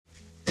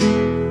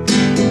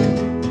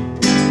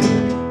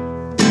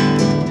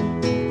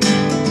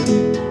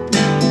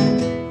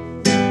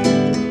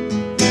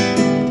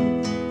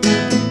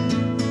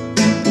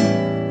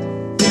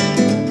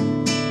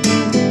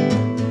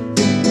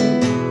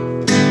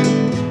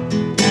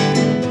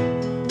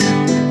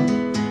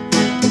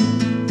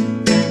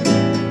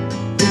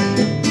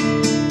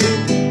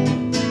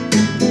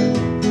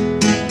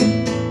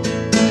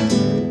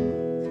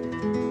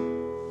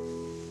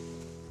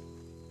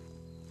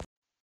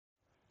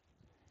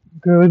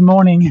Good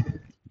morning,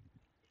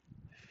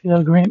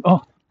 pilgrim.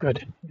 Oh,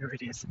 good. Here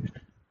it is.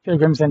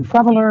 Pilgrims and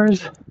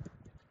travelers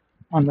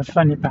on the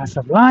funny path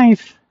of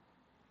life.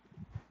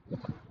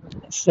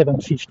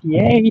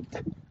 7:58.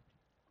 A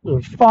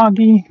little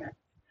foggy.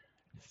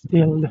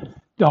 Still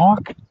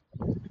dark.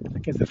 I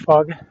guess the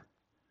fog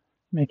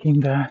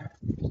making the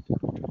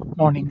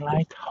morning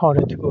light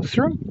harder to go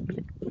through.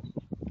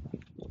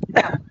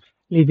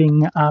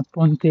 Leaving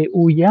Ponte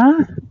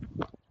Ulla.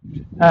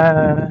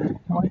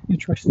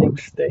 Interesting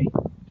stay.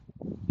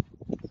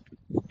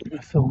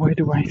 So where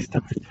do I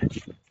start?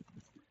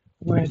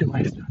 Where do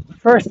I start?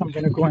 First, I'm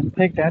gonna go and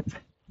take that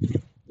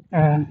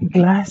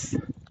glass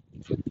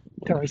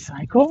to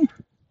recycle.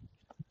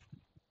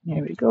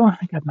 Here we go.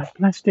 I got my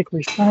plastic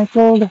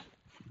recycled.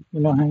 You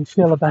know how I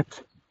feel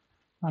about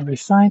my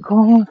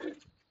recycle.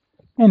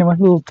 Anyway, a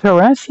little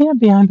terrace here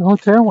behind the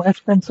hotel where I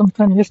spent some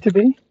time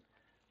yesterday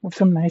with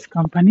some nice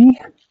company.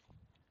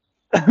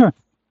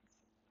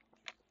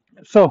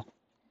 So,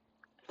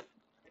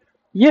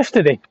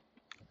 yesterday,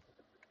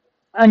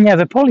 Anya,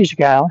 the Polish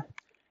gal,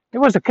 it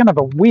was a kind of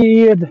a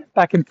weird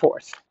back and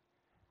forth.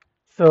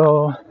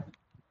 So,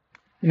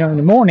 in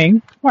the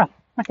morning, well,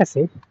 like I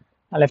said,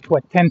 I left,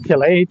 10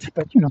 till 8,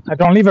 but, I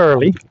don't leave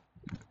early.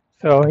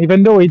 So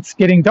even though it's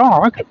getting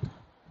dark,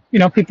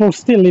 people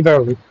still leave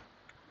early.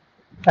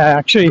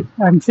 Actually,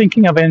 I'm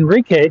thinking of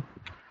Enrique,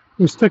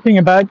 who's talking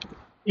about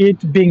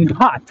it being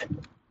hot,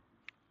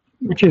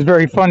 which is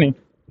very funny.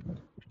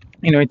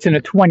 It's in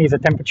the 20s, the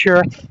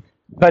temperature,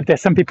 but there's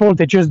some people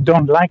that just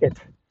don't like it.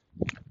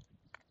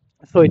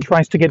 So he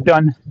tries to get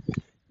done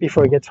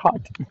before it gets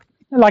hot.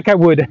 Like I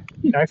would,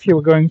 if you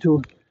were going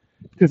to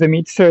the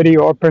mid 30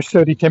 or per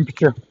 30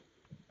 temperature.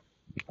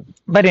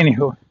 But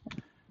anywho,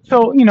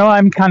 so,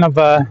 I'm kind of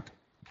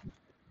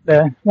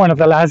the one of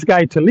the last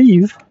guy to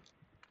leave,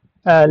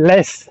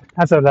 less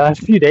as of the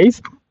last few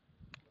days.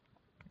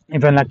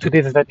 Even like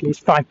today, there's at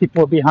least 5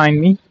 people behind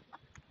me.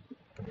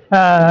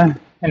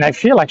 And I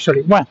feel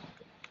actually, well,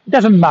 it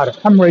doesn't matter.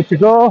 I'm ready to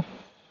go,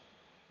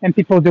 and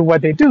people do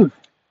what they do.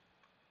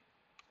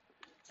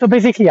 So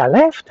basically, I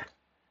left,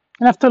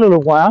 and after a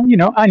little while,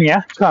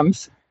 Anya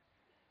comes.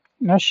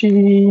 I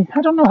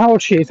don't know how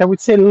old she is. I would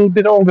say a little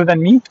bit older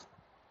than me.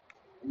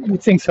 I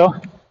would think so.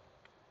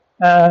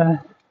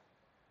 Around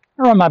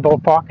my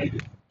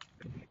ballpark.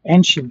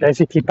 And she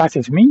basically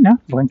passes me,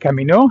 buen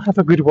camino, have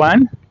a good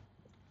one.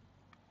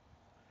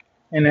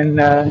 And then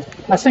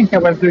I think I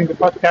was doing the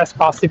podcast,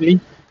 possibly,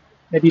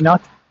 maybe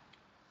not.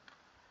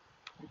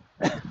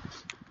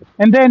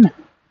 And then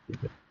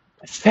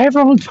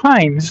several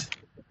times,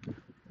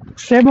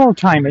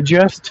 I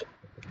just,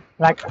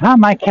 like, how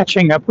am I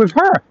catching up with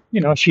her?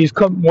 She's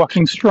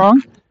walking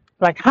strong.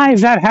 Like, how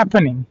is that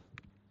happening?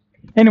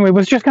 Anyway, it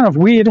was just kind of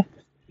weird.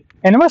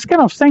 And I was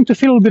kind of starting to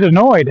feel a bit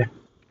annoyed.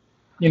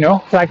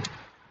 Like,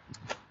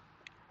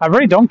 I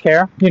really don't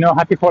care,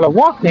 how people are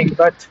walking,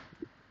 but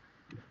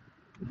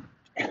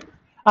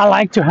I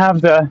like to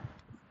have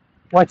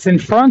what's in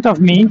front of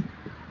me,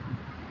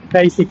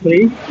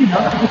 basically,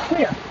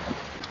 clear.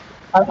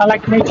 I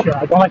like nature.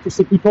 I don't like to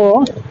see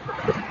people,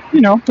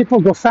 people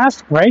go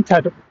fast, great.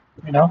 I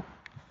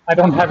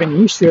don't have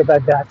any issue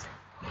about that.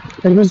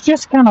 It was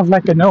just kind of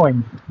like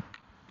annoying.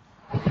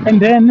 And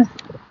then,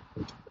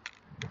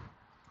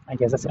 I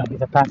guess that's going to be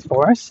the path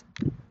for us.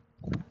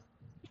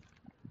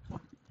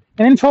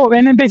 And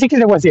then basically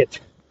that was it.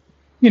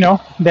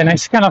 Then I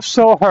kind of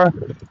saw her.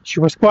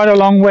 She was quite a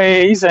long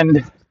ways, and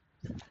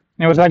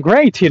it was like,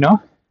 great,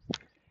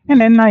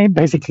 And then I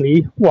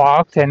basically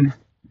walked, and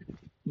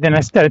then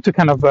I started to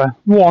kind of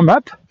warm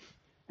up.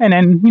 And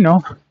then,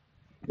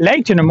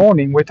 late in the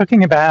morning, we're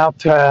talking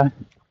about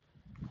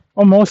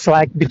almost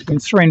like between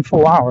 3 and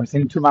 4 hours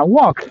into my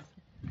walk,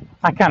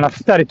 I kind of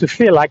started to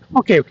feel like,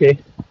 okay,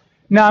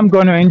 now I'm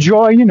going to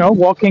enjoy,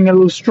 walking a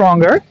little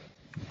stronger.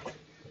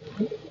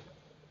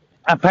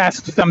 I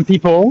passed some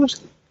people,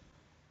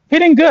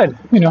 hitting good,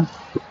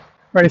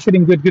 really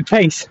fitting good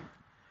pace.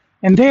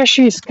 And there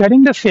she is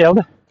cutting the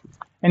field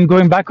and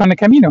going back on the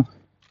Camino.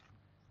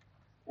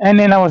 And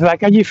then I was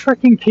like, are you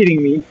freaking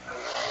kidding me?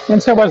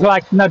 And so I was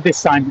like, not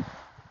this time.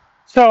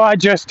 So I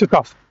just took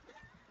off.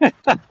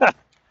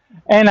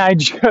 And I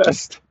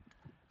just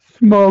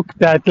smoked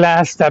that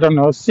last, I don't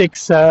know,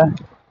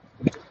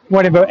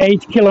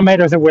 8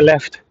 kilometers that were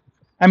left.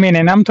 I mean,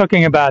 and I'm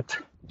talking about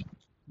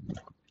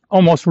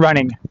almost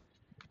running.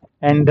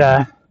 And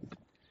a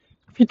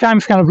few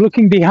times kind of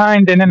looking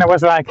behind, and then I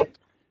was like,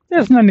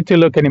 there's no need to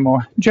look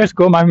anymore. Just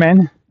go, my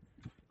man.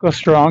 Go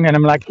strong. And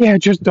I'm like, yeah,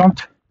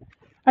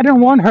 I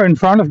don't want her in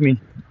front of me.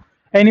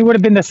 And it would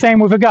have been the same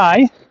with a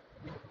guy.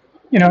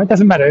 It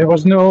doesn't matter. There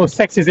was no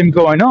sexism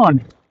going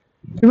on.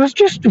 It was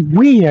just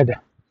weird.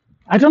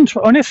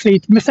 Honestly,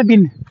 it must have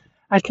been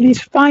at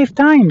least 5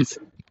 times.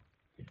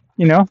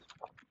 Not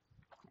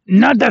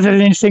that there's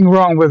anything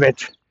wrong with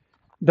it.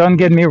 Don't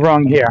get me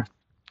wrong here.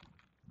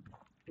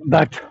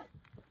 But,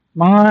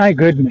 my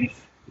goodness.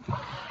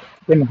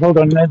 Then hold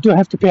on, I do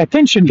have to pay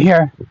attention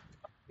here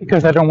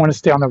because I don't want to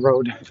stay on the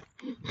road.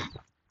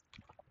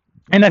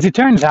 And as it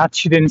turns out,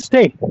 she didn't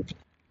stay.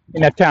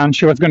 in that town.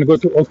 She was going to go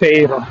to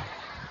Ponte,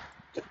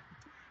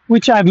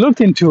 which I've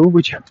looked into,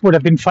 which would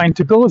have been fine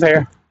to go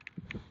there.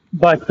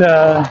 But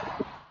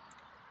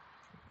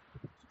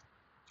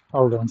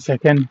hold on a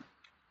second.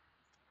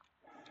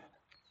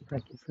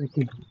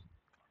 Freaky.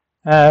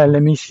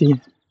 Let me see.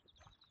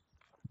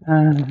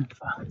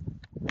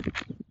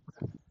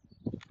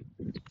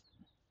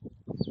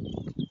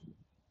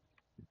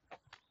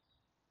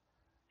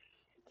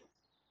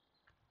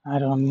 I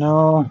don't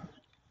know.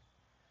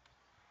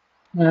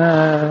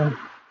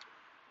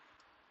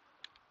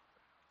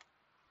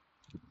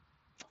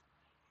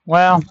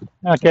 Well,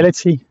 okay, let's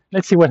see.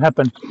 Let's see what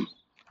happened.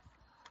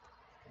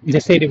 They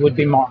said it would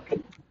be marked,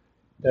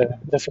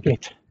 the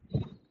split.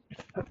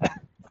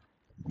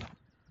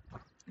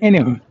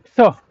 Anyway,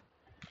 so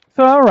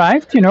I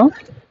arrived,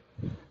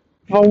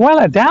 For a while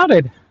I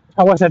doubted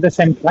I was at the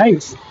same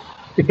place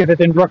because I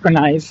didn't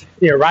recognize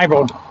the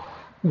arrival.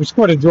 It was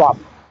quite a drop.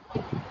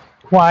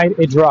 But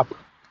it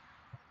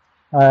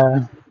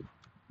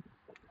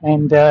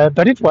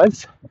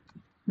was.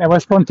 That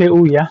was Ponte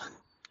Ulla,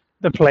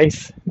 the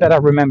place that I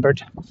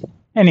remembered.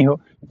 Anyhow,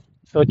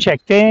 so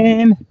checked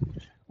in,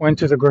 went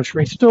to the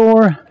grocery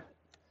store,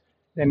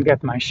 then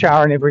got my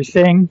shower and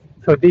everything.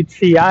 So did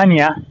see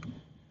Anya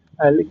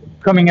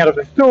coming out of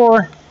the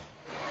store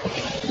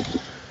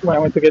when I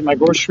went to get my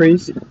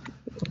groceries.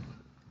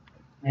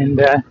 And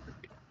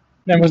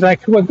then was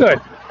like, well, good.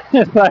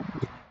 It's like,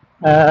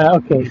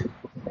 okay.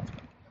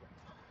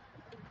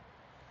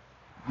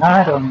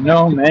 I don't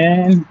know,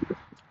 man.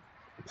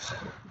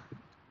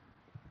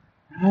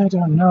 I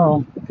don't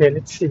know. Okay,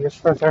 let's see this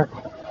further.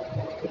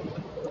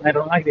 I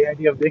don't like the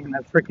idea of being on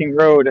that freaking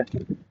road,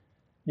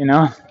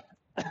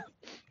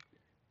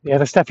 Yeah,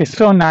 the stuff is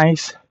so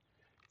nice.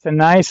 It's a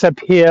nice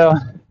uphill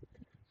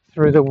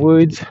through the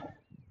woods.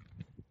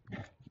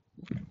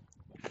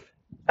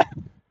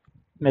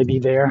 Maybe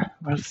there.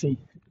 We'll see.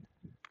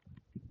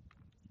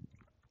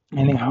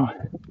 Anyhow.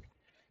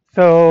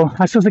 So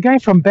I saw the guy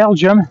from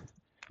Belgium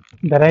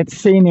that I'd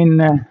seen in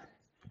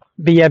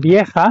Villa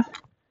Vieja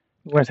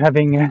was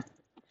having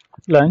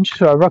lunch,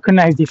 so I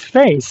recognized his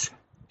face.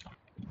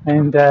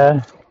 And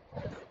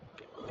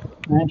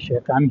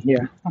shit, I'm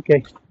here.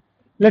 Okay,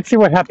 let's see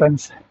what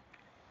happens.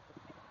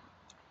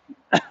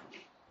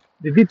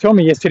 They told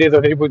me yesterday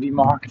that it would be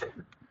marked.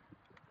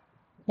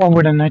 Why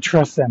wouldn't I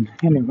trust them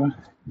anyway?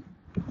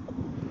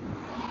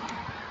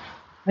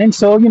 And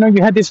so,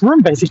 you had this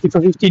room basically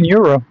for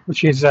 €15,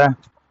 which is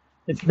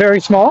it's very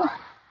small.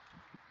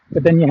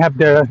 But then you have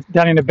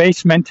down in the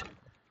basement,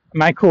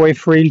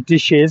 microwave-free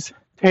dishes,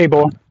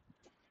 table,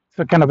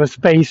 so kind of a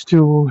space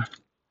to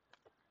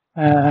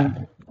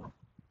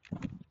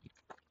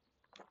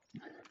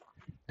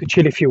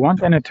chill if you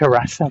want, and a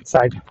terrace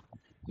outside.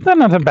 So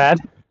not so bad.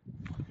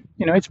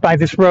 It's by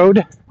this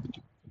road.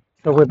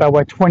 So we're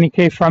about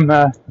 20k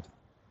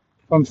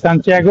from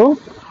Santiago.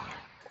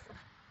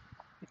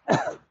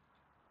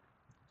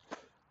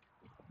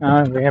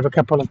 We have a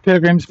couple of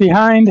pilgrims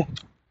behind.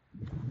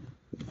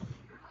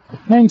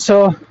 And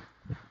so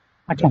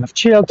I kind of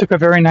chilled, took a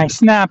very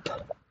nice nap,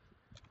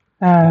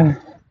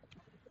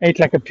 ate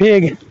like a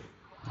pig,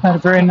 had a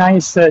very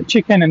nice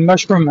chicken and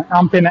mushroom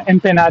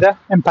empanada.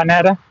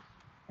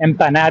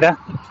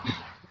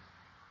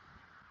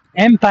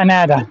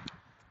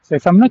 So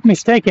if I'm not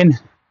mistaken,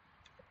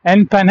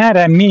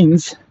 empanada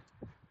means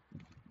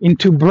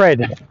into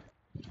bread,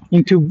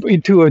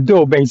 into a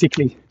dough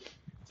basically.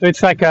 So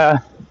it's like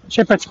a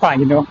shepherd's pie,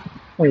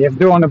 where you have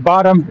dough on the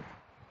bottom,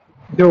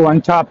 dough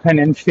on top, and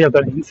then filled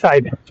on the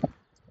inside.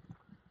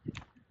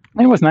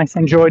 It was nice,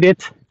 enjoyed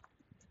it.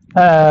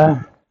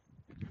 I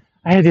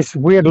had this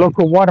weird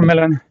local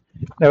watermelon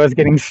that was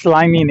getting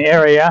slimy in the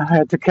area. I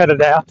had to cut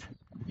it out.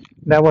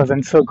 That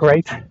wasn't so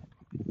great.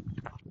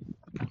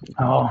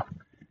 Oh,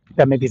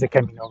 that may be the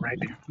Camino right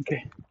there.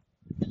 Okay.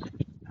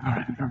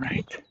 All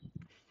right.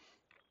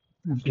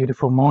 A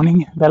beautiful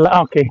morning.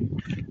 Okay,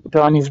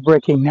 dawn is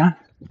breaking now.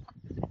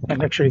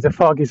 And actually the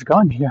fog is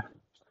gone here.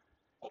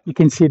 You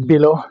can see it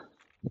below.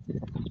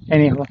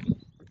 Anyhow.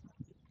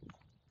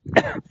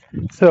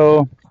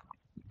 So,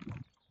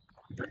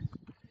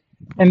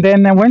 and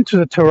then I went to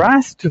the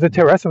terrace. I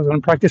was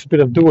going to practice a bit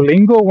of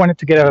Duolingo. Wanted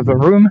to get out of the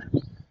room.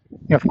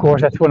 Of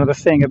course, that's one of the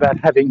things about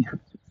having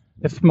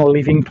a small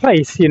living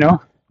place,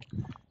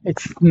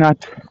 It's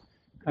not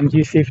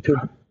conducive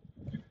to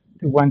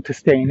want to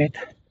stay in it.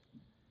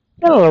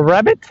 Little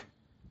rabbit.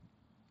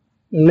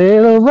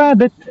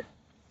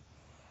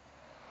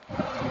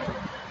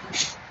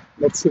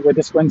 Let's see what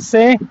this one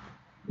say.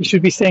 You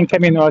should be saying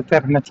Camino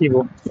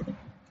Alternativo.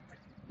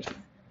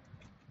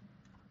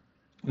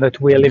 But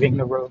we're leaving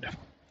the road.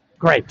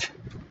 Great.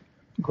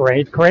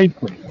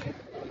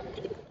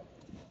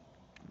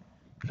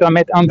 So I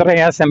met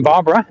Andreas and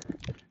Barbara,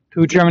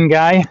 two German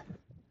guys,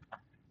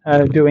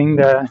 doing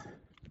the,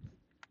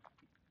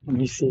 let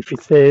me see if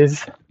it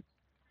says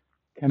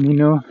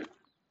Camino.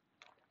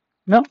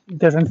 No, it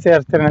doesn't say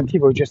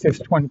Alternativo, it just says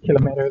 20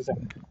 kilometers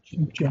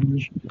and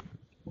change.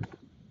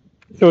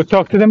 So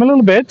talked to them a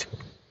little bit,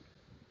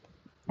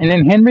 and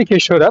then Henrique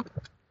showed up.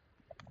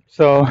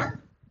 So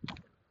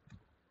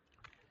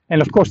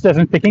and of course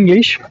doesn't speak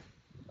English.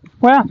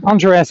 Well,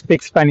 Andrea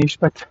speaks Spanish,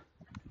 but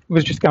it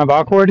was just kind of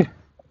awkward.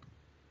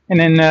 And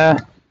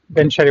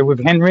then chatted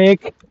with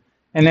Henrik,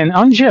 and then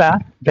Angela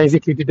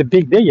basically did a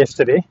big day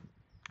yesterday.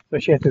 So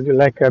she had to do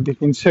like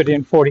between 30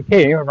 and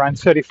 40K, around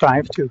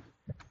 35 to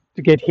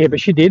get here, but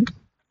she did.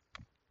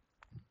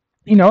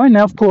 And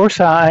of course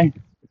I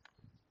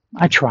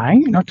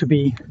try, to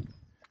be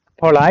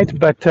polite,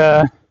 but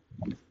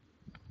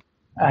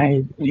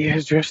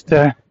there's just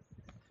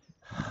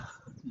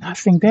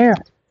nothing there.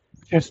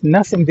 Just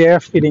nothing there,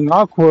 feeling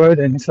awkward,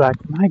 and it's like,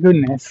 my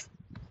goodness,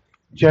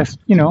 just,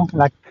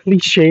 like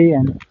cliche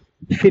and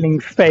feeling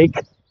fake.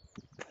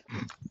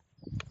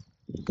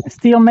 I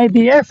still made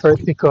the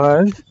effort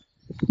because,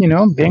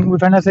 being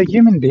with another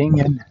human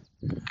being and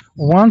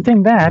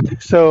wanting that.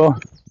 So,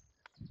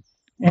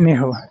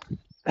 anyhow,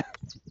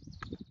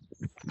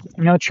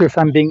 I'm not sure if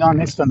I'm being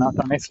honest or not,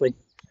 honestly.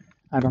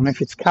 I don't know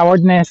if it's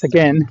cowardness,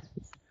 again,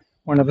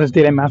 one of those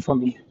dilemmas for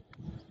me,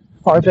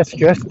 or that's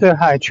just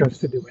how I chose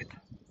to do it.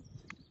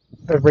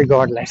 But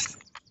regardless.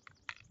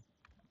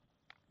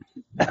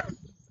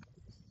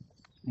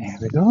 There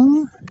we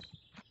go.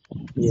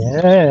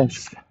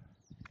 Yes.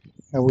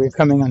 So we're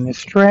coming on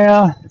this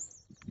trail.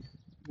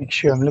 Make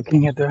sure I'm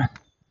looking at the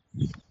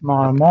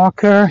mile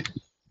marker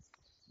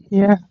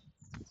here.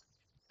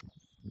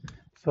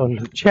 So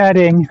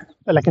chatting,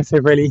 but like I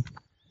said, really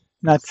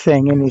not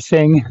saying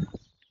anything.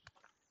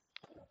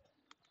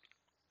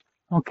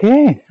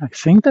 Okay, I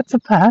think that's a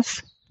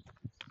pass.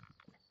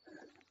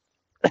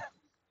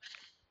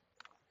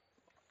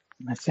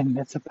 I think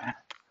that's a pass.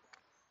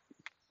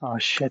 Oh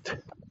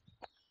shit.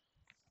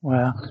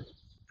 Well.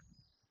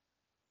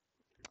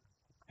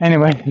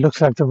 Anyway,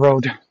 looks like the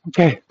road.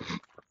 Okay.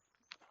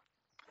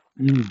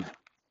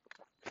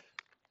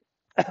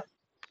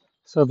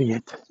 So be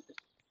it.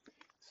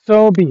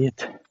 So be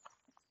it.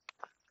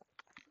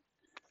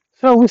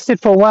 So we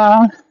sit for a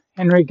while.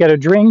 Henry got a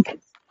drink.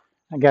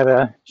 I got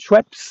a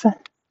Schweppes,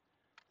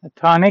 a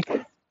tonic.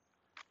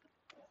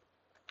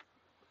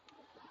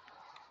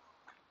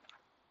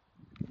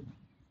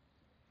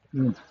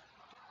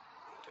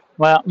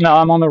 Well, no,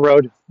 I'm on the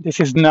road.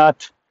 This is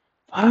not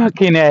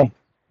fucking A.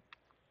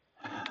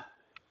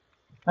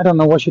 I don't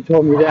know why she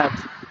told me that.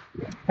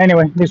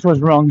 Anyway, this was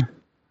wrong.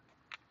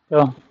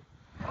 So,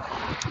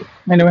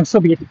 anyway, so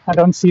be it. I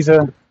don't see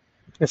the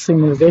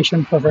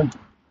signalization for the.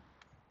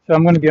 So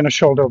I'm going to be on the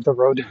shoulder of the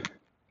road.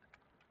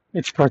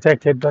 It's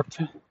protected, but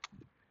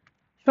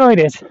so it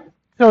is.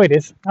 So it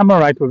is. I'm all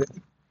right with it.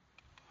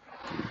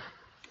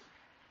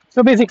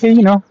 So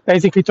basically,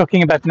 basically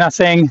talking about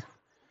nothing,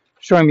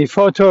 showing me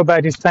photo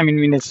about his time in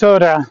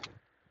Minnesota,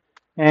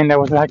 and I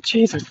was like,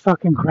 Jesus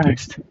fucking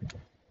Christ,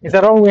 is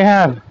that all we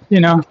have?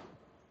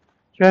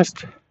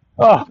 Just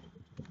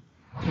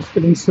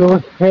feeling so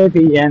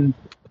heavy and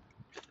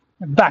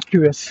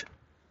vacuous.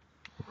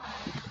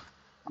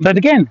 But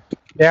again,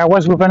 there I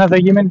was with another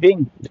human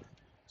being.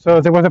 So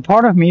there was a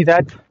part of me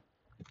that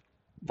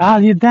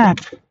valued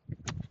that.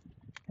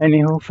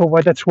 Anyhow, for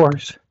what that's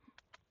worth.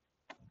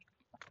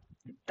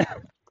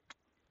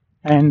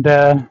 And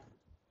a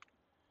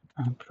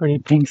pretty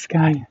pink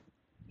sky.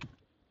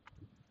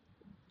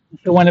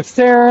 So went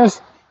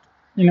upstairs,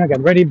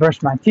 got ready,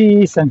 brushed my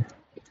teeth, and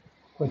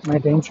put my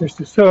dentures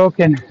to soak,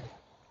 and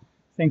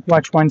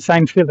watched one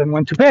Seinfeld and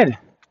went to bed.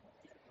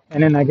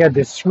 And then I got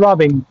this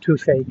throbbing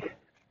toothache.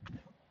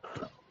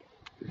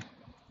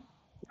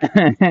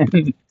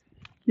 And,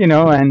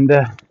 and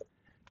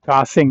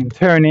tossing and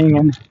turning,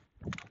 and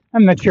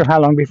I'm not sure how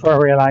long before I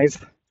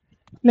realized,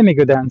 let me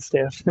go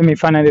downstairs. Let me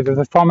find out if there's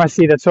a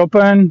pharmacy that's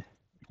open.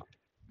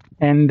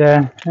 And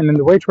then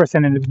the waitress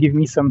ended up giving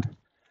me some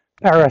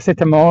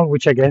paracetamol,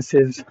 which I guess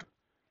is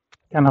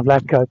kind of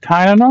like a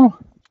Tylenol,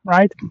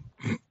 right?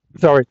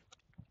 Sorry.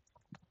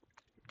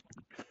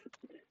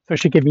 So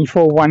she gave me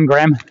 1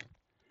 gram,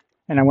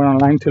 and I went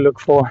online to look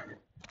for,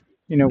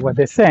 what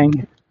they're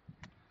saying.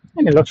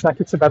 And it looks like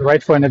it's about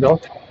right for an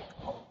adult.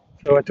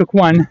 So I took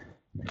one,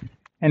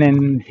 and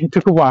then it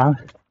took a while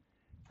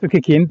to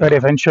kick in, but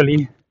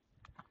eventually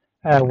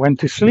I went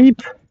to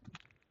sleep.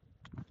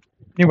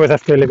 It was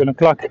after 11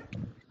 o'clock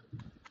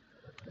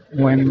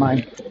when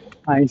my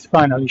eyes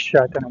finally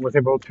shut and I was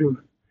able to,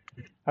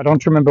 I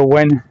don't remember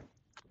when,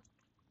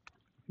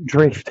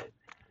 drift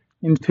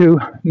into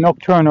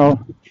nocturnal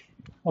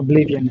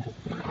oblivion.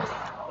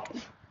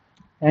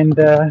 And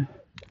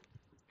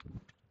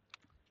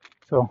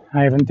so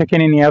I haven't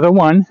taken any other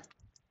one.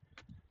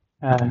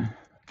 So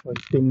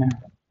it's been,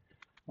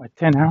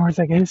 10 hours,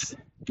 I guess?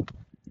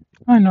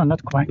 Oh, no,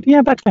 not quite. Yeah,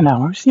 about 10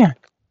 hours, yeah.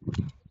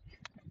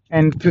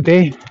 And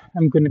today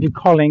I'm going to be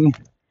calling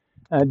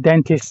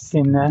dentists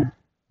in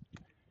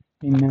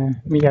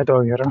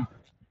Milladoiro,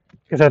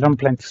 because I don't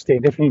plan to stay,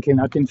 definitely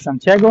not in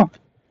Santiago.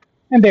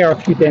 And there are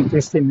a few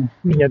dentists in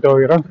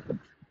Milladoiro. I'm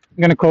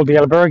going to call the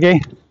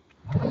albergue,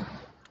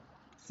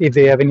 see if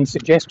they have any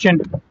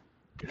suggestion,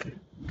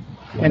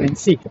 and then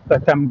see.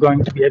 But I'm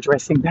going to be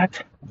addressing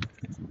that.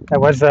 That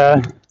was,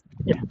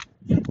 yeah.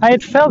 I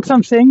had felt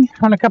something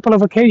on a couple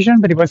of occasions,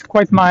 but it was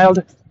quite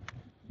mild.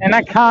 And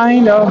I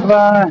kind of,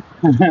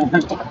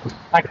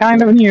 I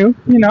kind of knew,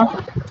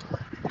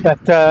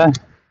 that.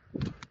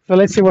 So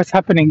let's see what's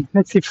happening.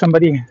 Let's see if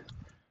somebody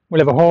will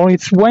have a hole.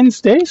 It's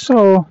Wednesday,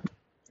 so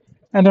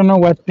I don't know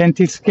what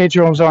dentist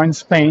schedules are in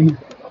Spain.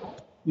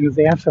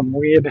 They have some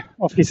weird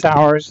office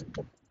hours,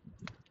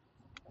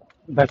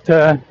 but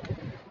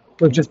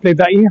we'll just play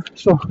that year.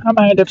 So I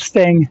might end up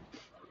staying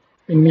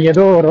in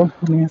Milladoiro,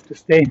 and I have to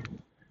stay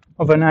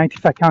overnight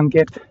if I can't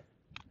get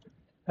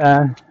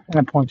an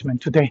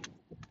appointment today.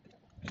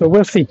 So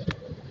we'll see.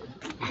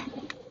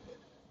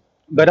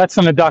 But that's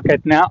on the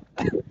docket now,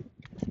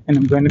 and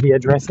I'm going to be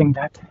addressing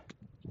that.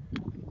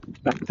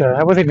 But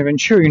I wasn't even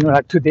sure,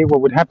 like today what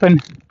would happen.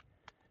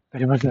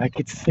 But it was like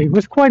it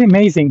was quite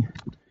amazing.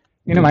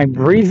 My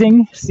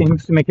breathing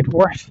seems to make it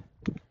worse.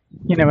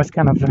 I was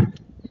kind of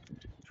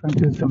trying to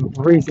do some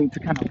breathing to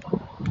kind of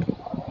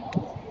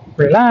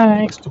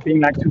relax, to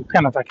being like to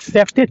kind of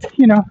accept it,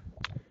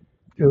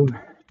 To,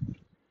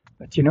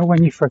 but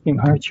when you freaking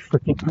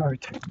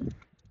hurt,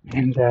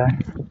 and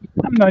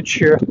I'm not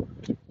sure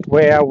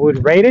where I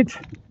would rate it,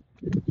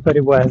 but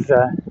it was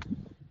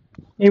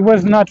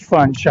not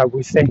fun, shall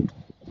we say?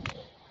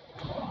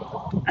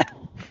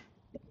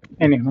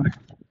 Anyway,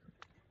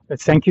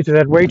 but thank you to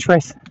that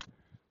waitress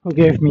who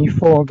gave me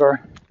Fulgur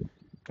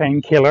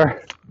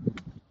painkiller,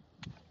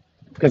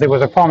 because it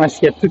was a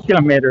pharmacy at 2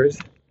 kilometers,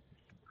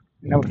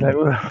 and I was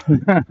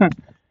like,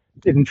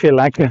 didn't feel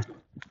like a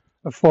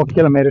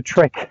 4-kilometer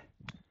trek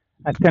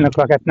at 10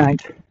 o'clock at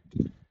night.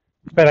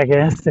 But I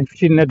guess if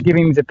she's not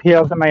giving me the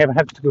pills, I might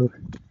have to go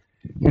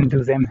and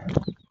do them.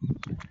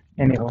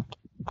 Anyhow,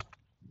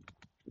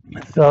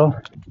 so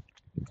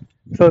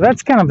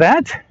that's kind of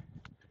that.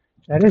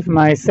 That is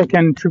my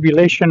second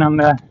tribulation on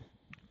the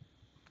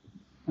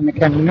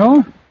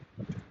Camino.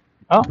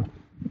 Oh,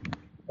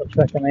 looks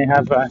like I may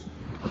have a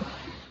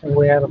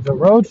way out of the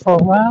road for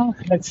a while.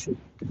 Let's see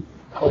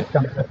what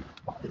comes up.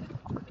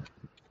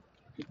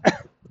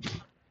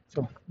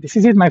 So this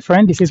is it, my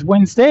friend. This is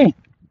Wednesday.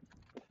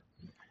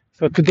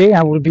 So today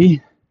I will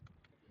be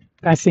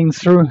passing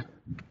through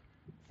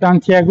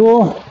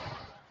Santiago.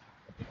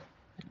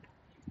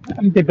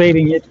 I'm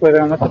debating it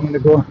whether or not I'm going to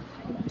go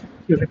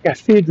to the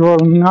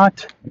cathedral or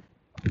not.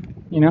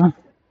 Yeah,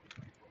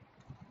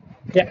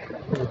 okay.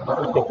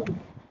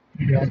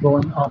 We are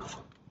going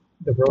off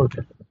the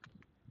road.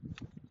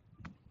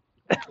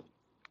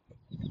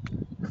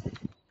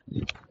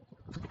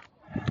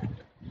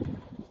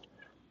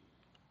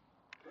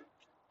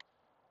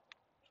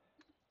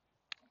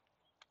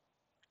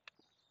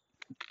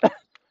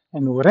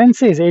 And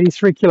Orense is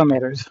 83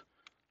 kilometers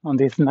on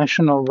this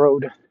national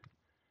road,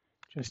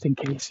 just in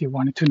case you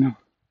wanted to know.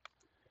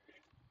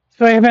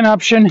 So I have an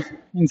option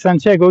in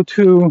Santiago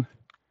to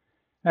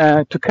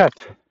cut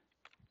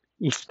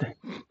east.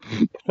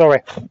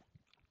 Sorry,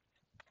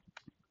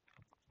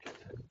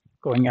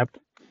 going up.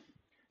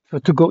 So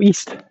to go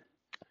east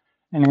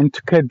and then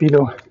to cut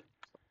below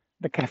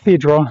the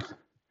cathedral.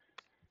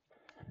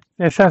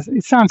 It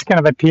sounds kind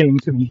of appealing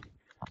to me,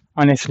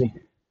 honestly.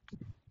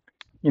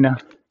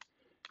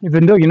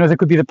 Even though there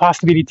could be the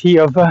possibility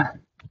of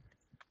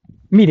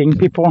meeting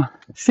people,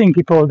 seeing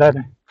people that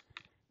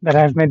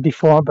I've met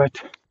before,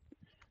 but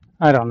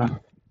I don't know.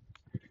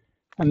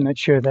 I'm not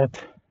sure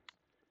that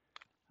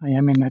I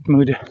am in that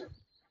mood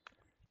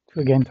to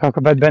again talk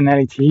about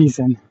banalities,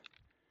 and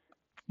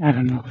I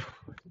don't know.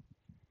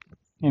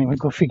 Anyway,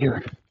 go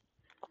figure.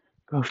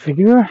 Going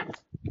through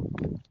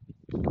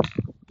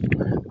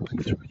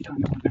a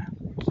tunnel now.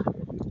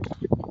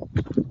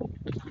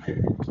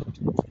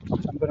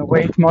 So I'm gonna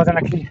wait more than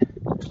likely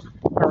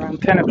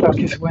around 10 o'clock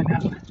is when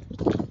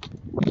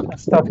I'll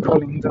start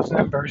calling those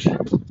numbers.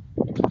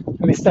 Let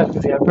me start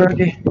with the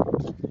albergue,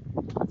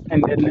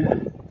 and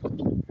then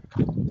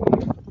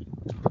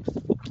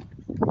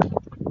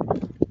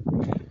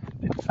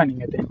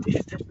finding a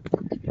dentist.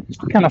 It's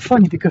kind of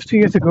funny because 2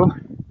 years ago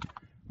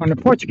on the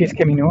Portuguese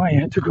Camino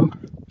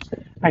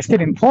I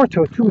stayed in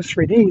Porto 2 or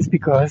 3 days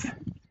because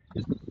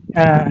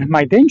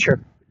my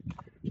denture,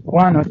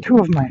 one or two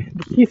of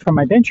the teeth from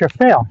my denture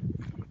fell,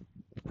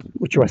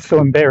 which was so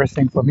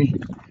embarrassing for me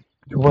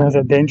to wear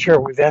the denture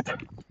with that.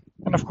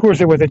 And of course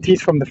there was a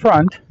teeth from the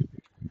front.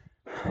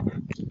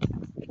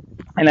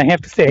 And I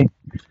have to say,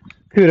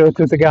 kudos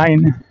to the guy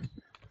in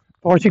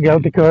Portugal,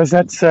 because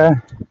that's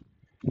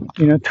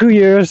 2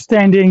 years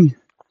standing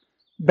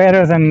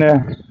better than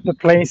the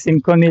place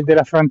in Conil de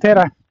la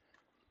Frontera,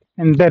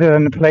 and better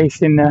than the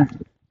place in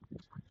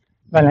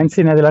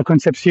Valencina de la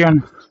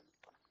Concepcion.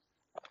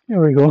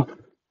 Here we go.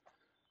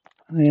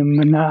 I am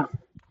now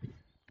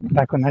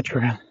back on that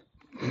trail.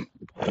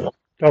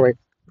 Sorry.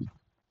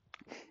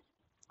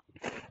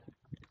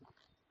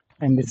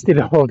 And it's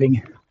still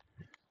holding.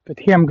 But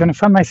here I'm going to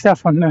find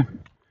myself on the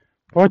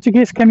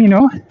Portuguese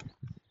Camino,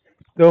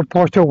 though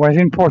Porto was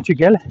in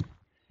Portugal,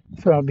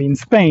 so I'll be in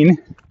Spain,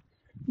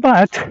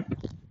 but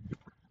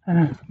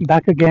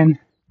back again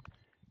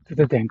to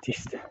the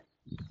dentist.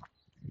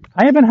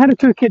 I haven't had a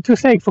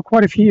toothache for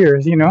quite a few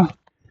years,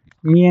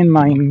 me and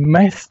my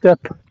messed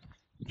up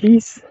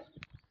teeth.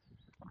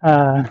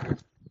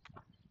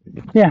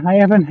 yeah, I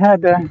haven't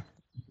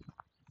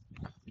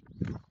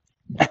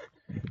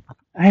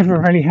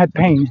really had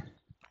pain.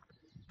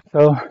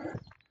 So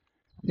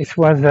this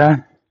was,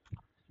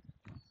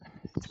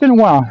 it's been a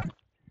while,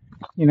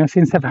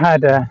 since I've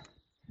had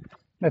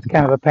that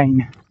kind of a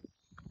pain.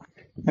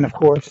 And of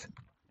course,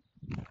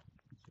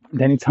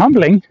 then it's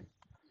humbling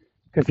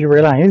because you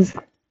realize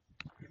it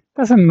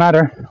doesn't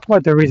matter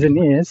what the reason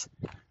is,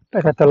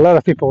 but that a lot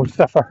of people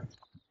suffer,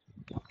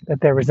 that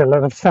there is a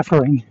lot of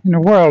suffering in the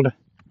world.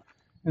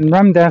 And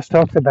Ram Dass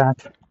talks about,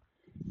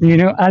 to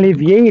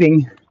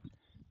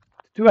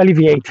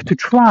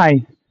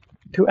try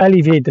to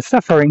alleviate the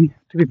suffering,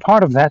 to be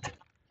part of that,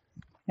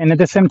 and at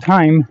the same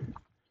time,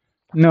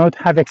 not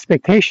have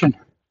expectation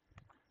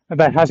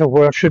about how the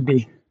world should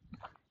be.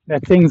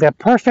 That things are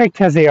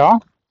perfect as they are,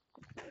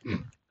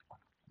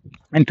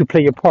 and to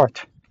play your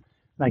part.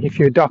 Like if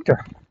you're a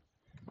doctor,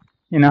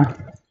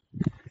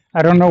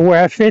 I don't know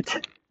where I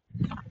fit,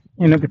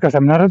 because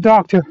I'm not a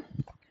doctor,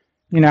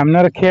 I'm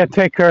not a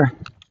caretaker.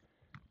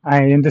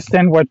 I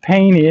understand what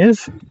pain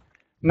is,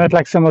 not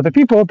like some other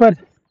people, but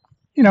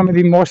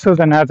maybe more so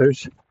than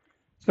others.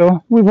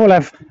 So we've all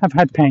have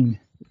had pain.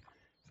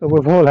 So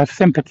we've all have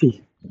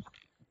sympathy.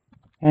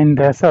 And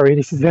sorry,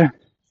 this is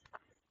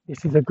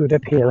a good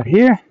uphill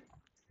here,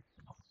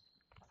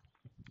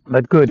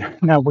 but good.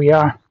 Now we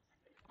are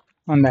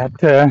on that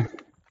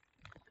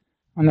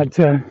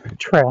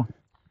trail.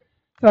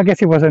 So I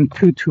guess it wasn't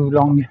too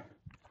long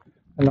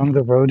along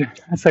the road.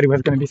 I said it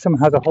was going to be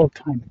somehow the whole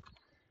time.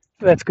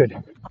 So that's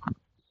good.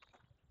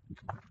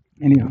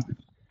 Anyhow,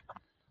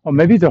 or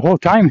maybe the whole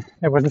time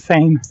it was the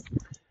same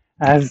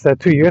as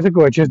 2 years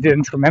ago. I just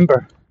didn't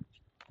remember.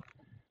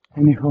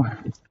 Anyhow,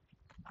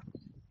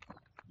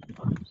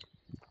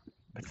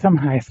 but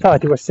somehow I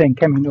thought it was saying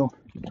Camino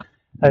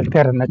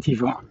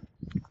Alternativo.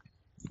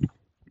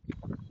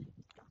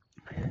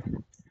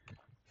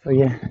 So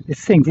yeah,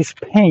 this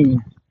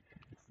pain,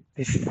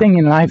 this thing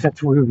in life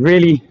that we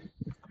really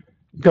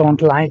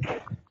don't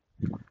like.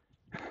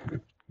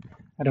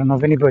 I don't know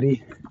if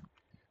anybody,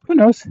 who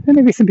knows,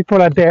 maybe some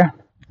people out there,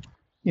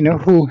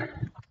 who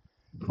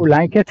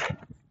like it.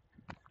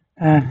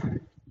 And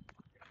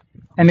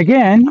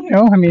again,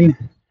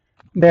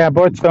 I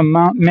bought some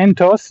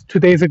Mentos 2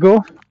 days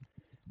ago.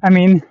 I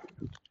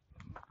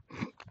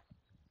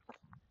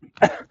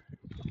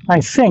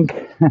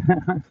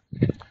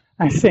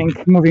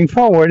think moving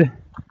forward,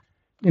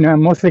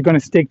 I'm mostly going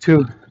to stick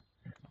to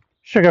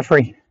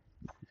sugar-free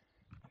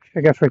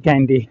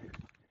candy.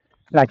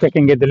 Like I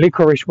can get the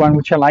licorice one,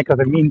 which I like, or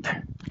the mint,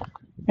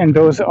 and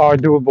those are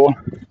doable.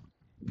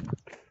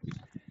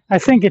 I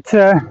think it's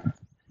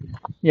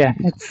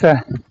it's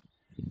a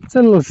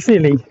little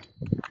silly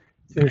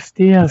to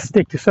still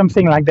stick to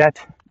something like that,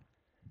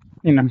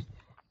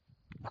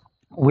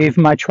 with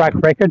my track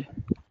record,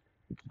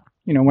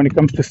 when it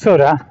comes to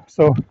soda.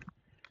 So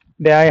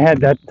there I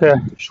had that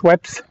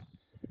Schweppes,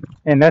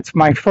 and that's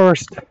my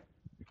first.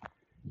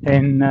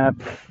 And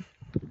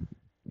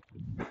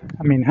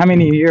how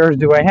many years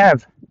do I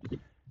have?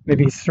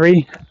 Maybe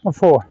 3 or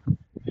 4.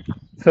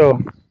 So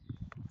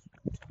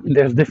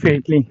there's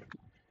definitely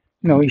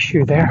no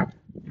issue there.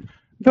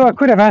 Though I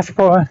could have asked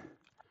for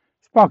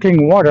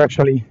sparkling water,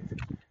 actually,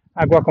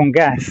 agua con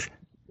gas.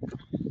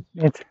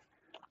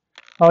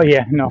 Oh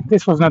yeah, no,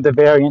 this was not the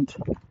variant.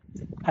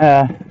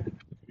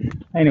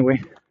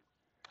 Anyway,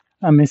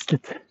 I missed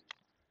it.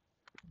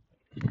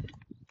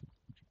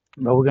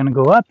 But we're gonna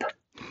go up.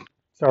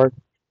 Sorry,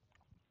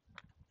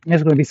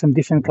 there's gonna be some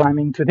decent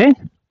climbing today.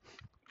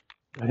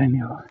 But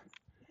anyhow,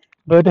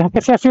 I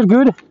guess I feel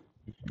good,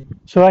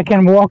 so I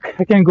can walk,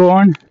 I can go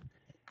on,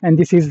 and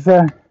this is,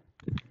 I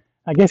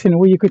guess in a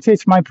way you could say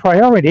it's my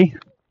priority.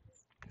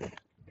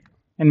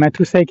 And my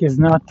toothache is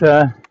not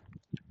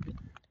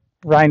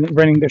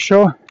running the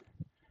show.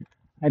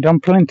 I don't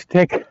plan to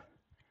take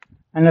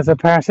another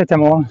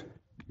paracetamol,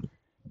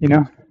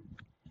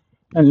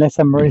 unless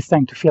I'm really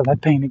starting to feel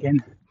that pain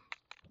again.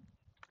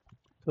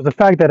 So the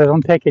fact that I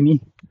don't take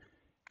any,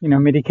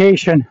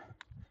 medication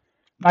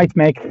might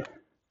make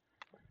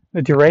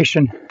the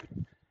duration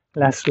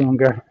last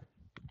longer.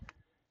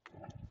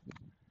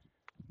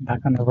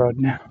 Back on the road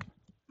now.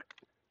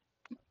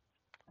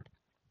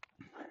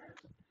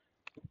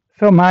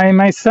 So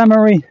my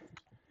summary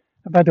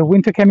about the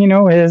winter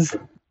Camino is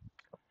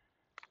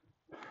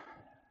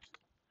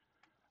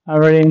I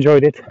really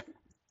enjoyed it.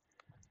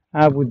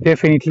 I would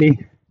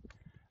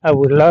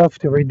love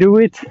to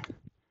redo it.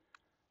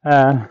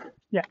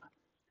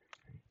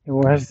 It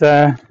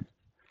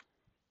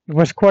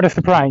was quite a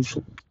surprise.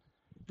 It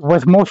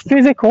was more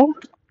physical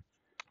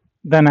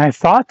than I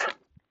thought.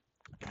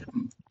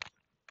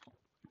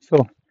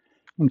 So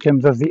in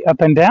terms of the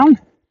up and down,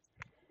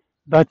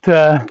 but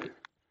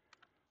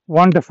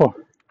wonderful,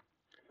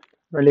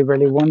 really,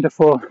 really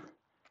wonderful,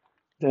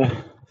 the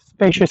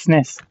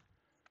spaciousness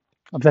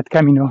of that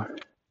Camino.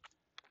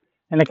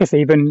 And like I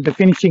say, even the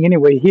finishing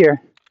anyway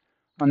here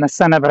on the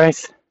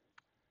Sanabres,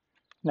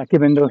 like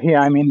even though here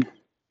I'm in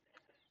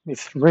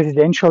this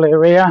residential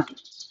area,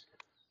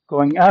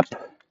 going up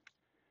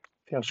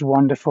feels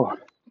wonderful.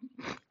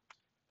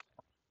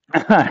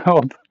 I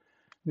hope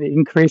the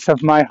increase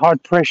of my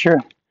heart pressure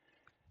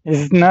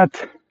is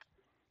not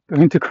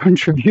going to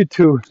contribute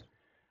to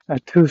a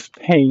tooth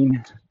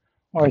pain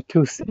or a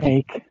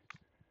toothache,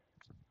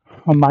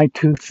 or my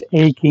tooth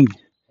aching,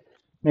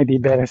 maybe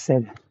better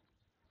said.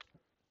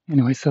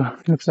 Anyway, so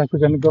it looks like we're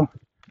going to go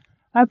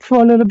up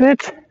for a little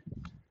bit.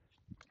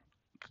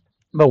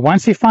 But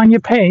once you find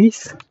your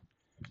pace,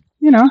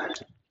 you know,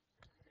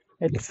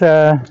 it's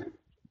it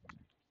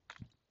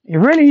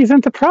really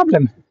isn't a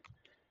problem.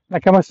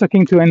 Like I was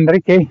talking to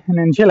Enrique and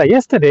Angela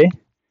yesterday,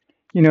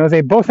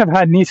 they both have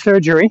had knee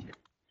surgery.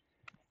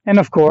 And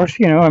of course,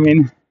 I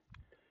mean,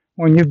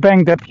 when you've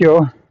banged up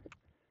your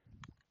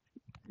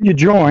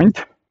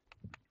joint,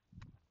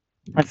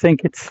 I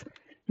think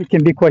it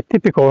can be quite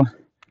typical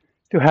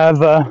to have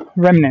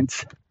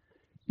remnants,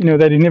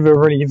 that it never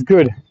really is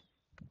good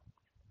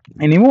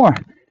anymore.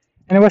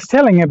 And I was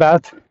telling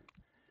about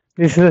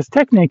this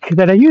technique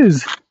that I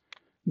use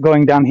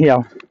going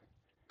downhill,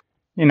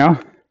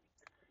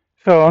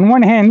 So on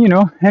one hand,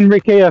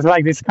 Enrique has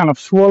like this kind of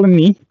swollen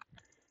knee.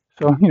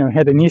 So,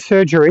 had a knee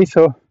surgery.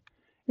 So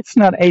it's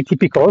not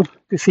atypical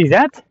to see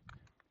that.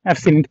 I've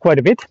seen it quite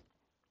a bit.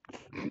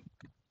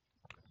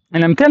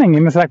 And I'm telling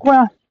him, it's like,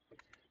 well,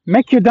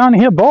 make your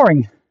downhill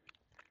boring,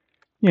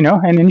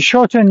 and then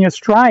shorten your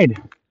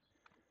stride.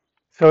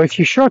 So if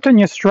you shorten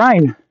your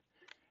stride,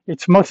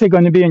 it's mostly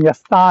going to be on your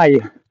thigh,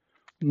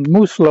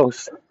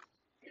 muscles,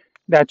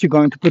 that you're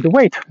going to put the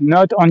weight,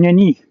 not on your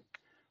knee.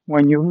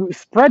 When you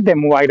spread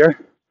them wider,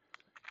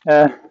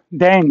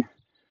 then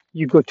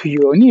you go to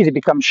your knees, it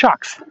becomes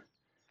shocks.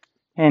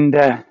 And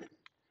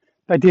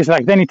but it's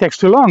like, then it takes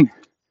too long.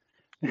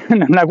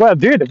 And I'm like, well,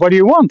 dude, what do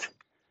you want?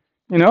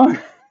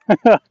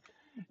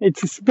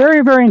 It's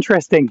very, very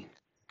interesting.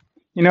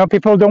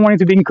 People don't want it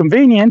to be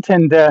inconvenient,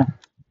 and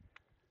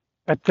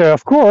but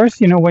of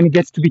course, when it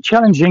gets to be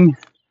challenging,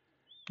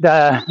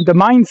 the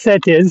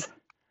mindset is,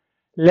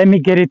 let me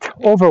get it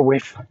over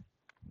with.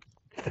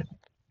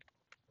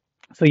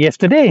 So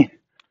yesterday,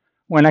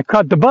 when I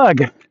caught the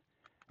bug,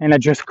 and I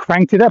just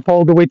cranked it up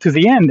all the way to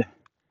the end,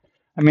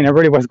 I mean, I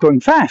really was going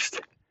fast.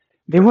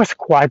 There was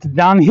quite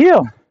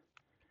downhill.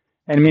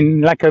 I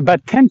mean, like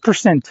about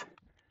 10%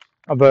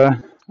 of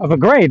a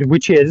grade,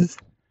 which is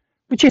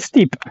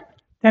steep.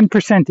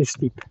 10% is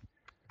steep.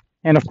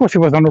 And of course, it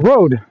was on the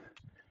road. If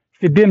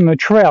it'd been on a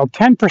trail,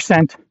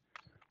 10%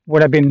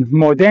 would have been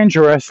more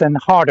dangerous and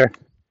harder.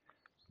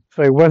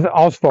 So it was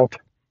asphalt.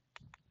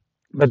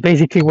 But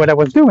basically what I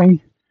was doing,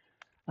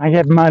 I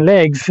had my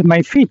legs,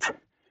 my feet,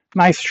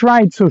 my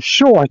stride so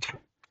short,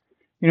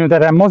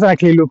 that I most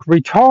likely look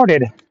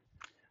retarded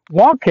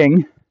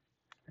walking,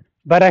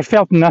 but I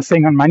felt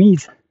nothing on my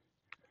knees.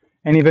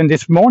 And even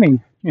this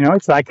morning,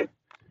 it's like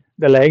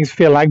the legs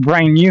feel like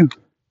brand new.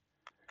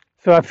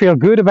 So I feel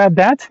good about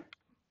that.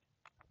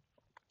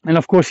 And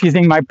of course,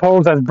 using my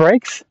poles as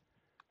brakes,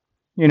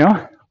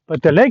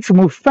 but the legs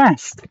move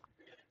fast,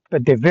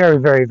 but they're very,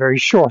 very, very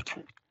short.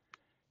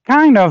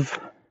 Kind of,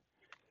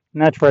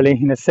 not really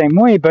in the same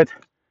way, but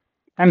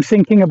I'm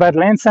thinking about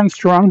Lance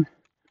Armstrong,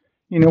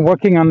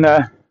 working on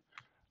the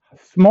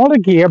smaller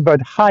gear,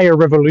 but higher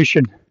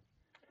revolution,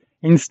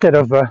 instead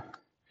of,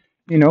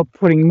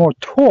 putting more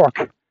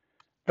torque,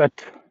 but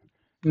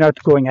not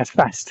going as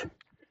fast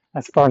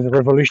as far as the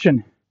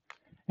revolution.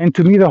 And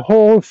to me, the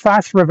whole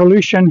fast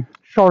revolution,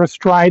 shorter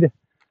stride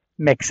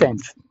makes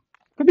sense.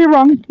 Could be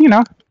wrong,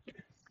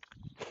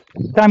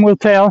 time will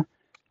tell.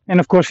 And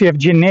of course, you have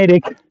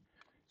genetic,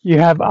 you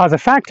have other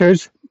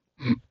factors.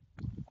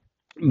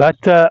 But,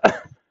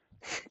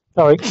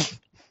 sorry,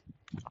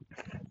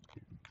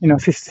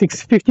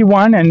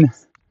 651, and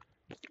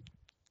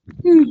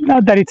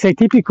not that it's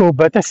atypical,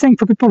 but I think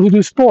for people who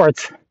do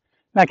sports,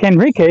 like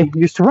Enrique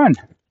used to run,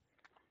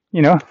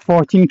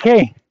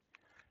 14K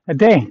a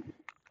day,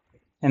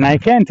 and I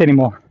can't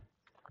anymore.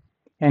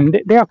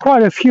 And there are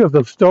quite a few of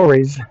those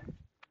stories,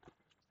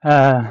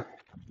 quite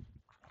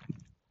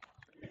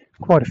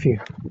a few.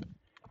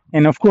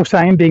 And of course,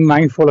 I am being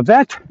mindful of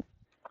that.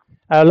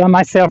 I allow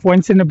myself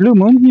once in a blue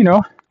moon,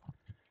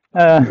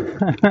 a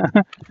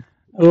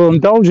little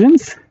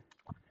indulgence.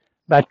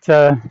 But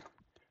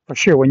for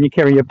sure, when you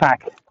carry your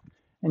pack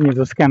and you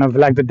just kind of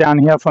like the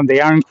downhill from the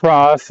Iron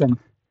Cross, and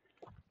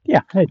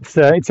yeah,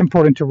 it's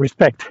important to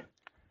respect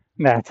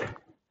that,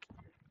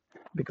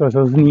 because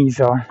those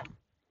knees are.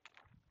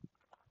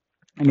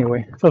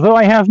 Anyway, so though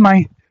I have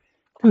my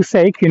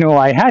toothache,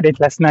 I had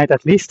it last night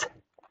at least.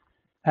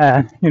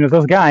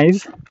 Those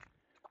guys,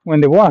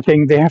 when they're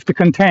walking, they have to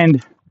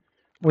contend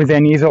with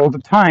their knees all the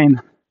time.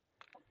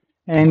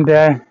 And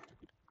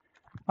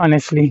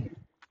honestly,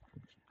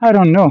 I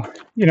don't know,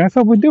 if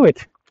I would do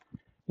it,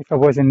 if I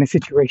was in this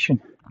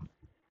situation.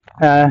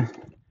 I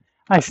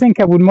think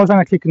I would most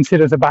likely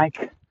consider the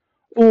bike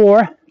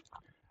or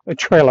a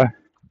trailer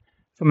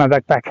for my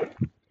backpack.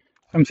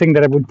 Something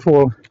that I would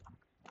pull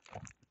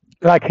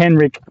like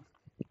Henrik.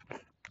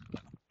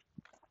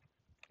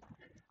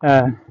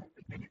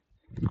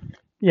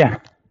 Yeah.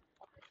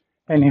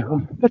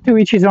 Anyhow, but to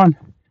each his own.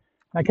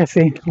 Like I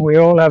say, we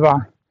all have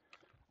our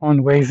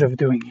own ways of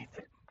doing it.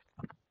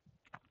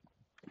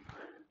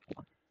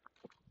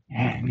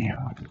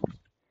 Anyhow,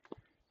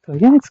 so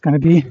yeah, it's gonna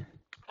be a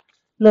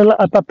little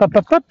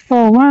up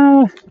for a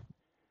while.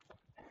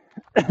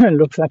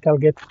 Looks like I'll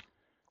get.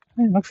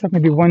 It looks like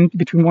maybe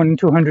between 1 and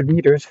 200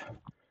 meters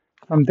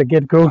from the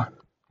get-go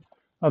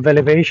of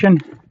elevation,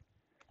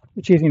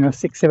 which is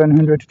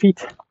 600-700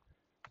 feet.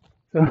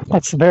 So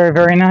that's very,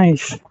 very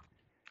nice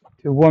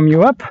to warm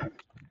you up.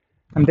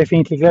 I'm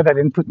definitely glad I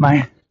didn't put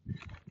my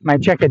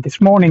jacket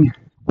this morning.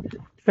 It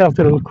felt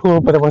a little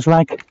cool, but I was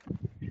like,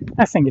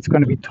 I think it's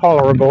going to be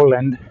tolerable,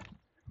 and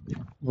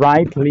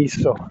rightly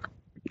so.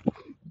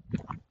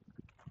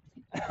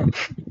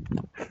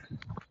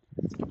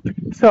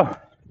 So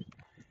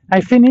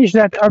I finished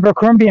that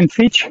Abercrombie and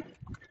Fitch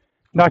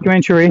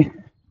documentary,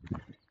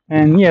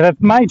 and yeah,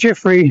 that Mike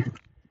Jeffrey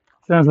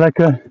sounds like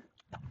a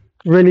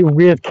really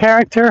weird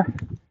character,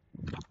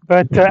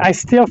 but I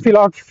still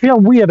feel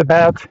weird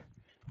about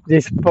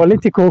this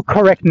political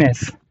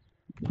correctness.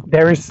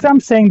 There is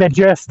something that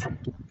just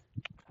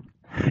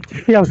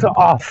feels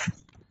off.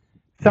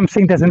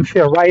 Something doesn't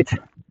feel right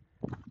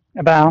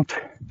about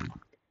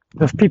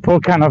those people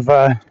kind of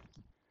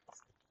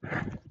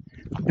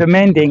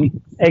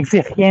demanding,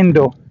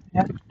 exigiendo,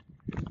 yeah?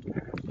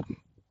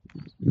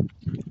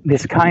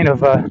 This kind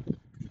of,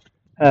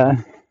 to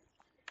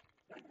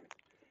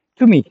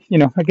me,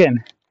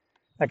 again,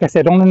 like I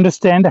said, I don't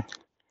understand.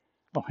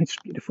 Oh, it's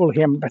beautiful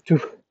here. I'm about to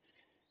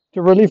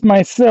relieve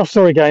myself.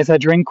 Sorry, guys, I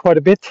drink quite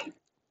a bit.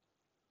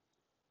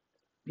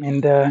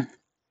 And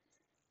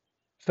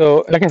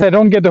so, like I said, I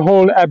don't get the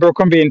whole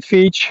Abercrombie and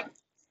Fitch.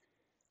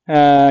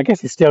 I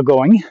guess it's still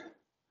going.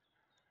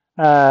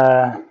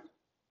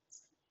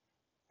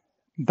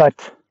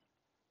 But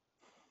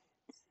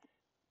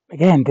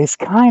again, this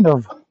kind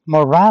of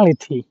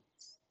morality,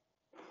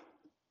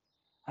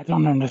 I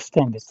don't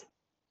understand it.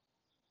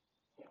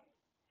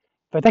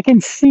 But I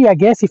can see, I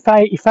guess, if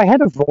I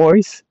had a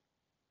voice,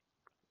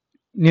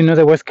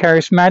 that was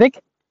charismatic,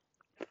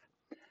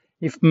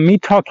 if me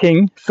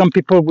talking, some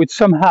people would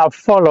somehow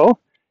follow,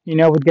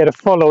 would get a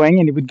following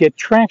and it would get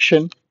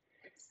traction.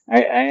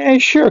 I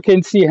sure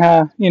can see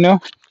how,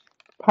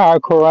 power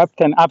corrupt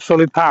and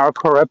absolute power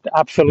corrupt,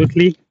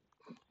 absolutely.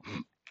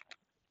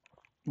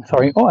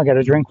 Sorry, I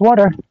gotta drink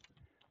water.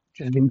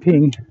 Just been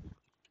peeing.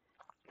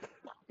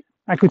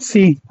 I could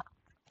see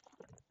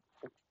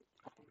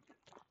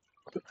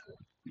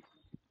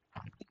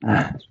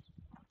how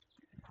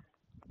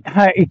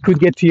it could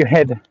get to your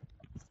head.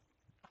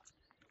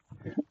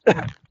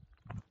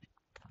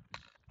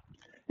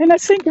 And I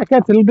think I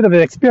got a little bit of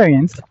an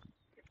experience,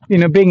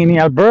 being in the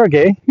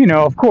albergue,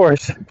 of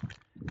course,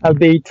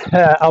 albeit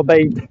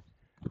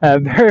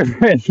very,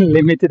 very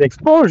limited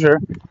exposure.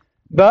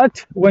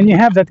 But when you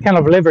have that kind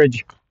of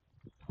leverage,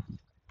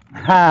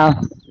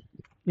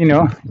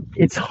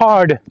 it's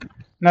hard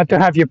not to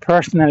have your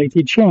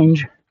personality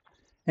change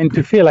and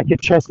to feel like your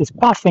chest is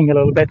puffing a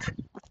little bit,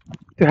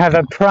 to have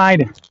that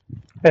pride,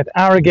 that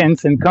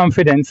arrogance and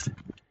confidence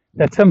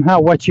that somehow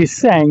what you're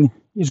saying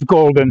is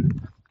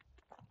golden,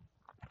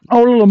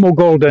 or a little more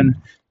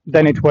golden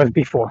than it was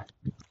before.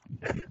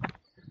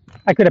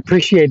 I could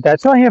appreciate that.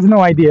 So I have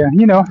no idea,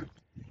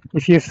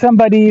 if you're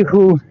somebody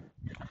who,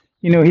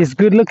 is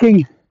good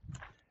looking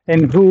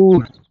and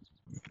who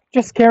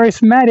just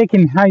charismatic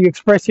in how you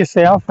express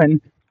yourself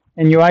and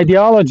your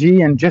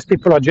ideology, and just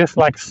people are just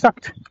like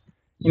sucked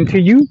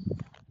into you,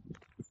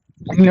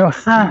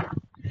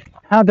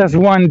 how does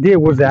one deal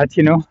with that?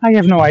 I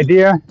have no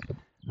idea.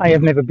 I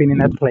have never been in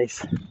that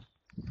place.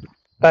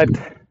 But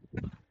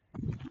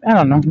I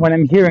don't know, when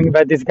I'm hearing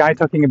about this guy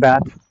talking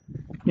about,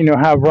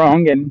 how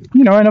wrong, and,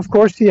 and of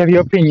course you have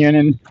your opinion,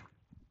 and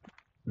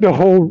the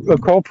whole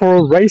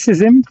corporal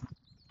racism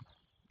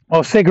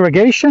or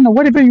segregation or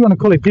whatever you want to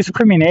call it,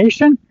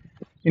 discrimination.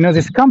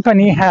 This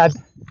company had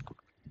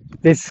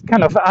this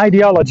kind of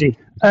ideology,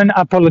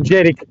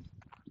 unapologetic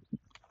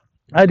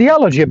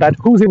ideology about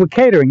who they were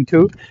catering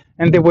to,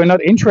 and they were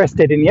not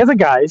interested in the other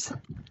guys.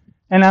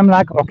 And I'm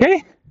like,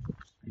 okay,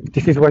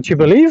 this is what you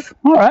believe,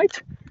 all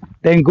right,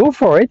 then go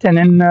for it. And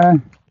then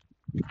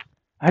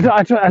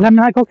I'm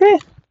like, okay,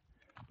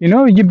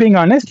 you're being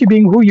honest, you're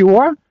being who you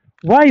are.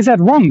 Why is that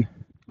wrong?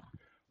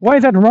 Why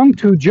is that wrong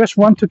to just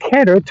want to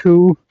cater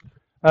to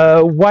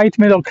white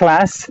middle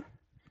class,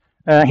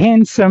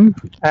 handsome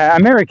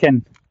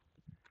American?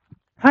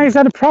 How is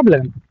that a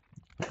problem?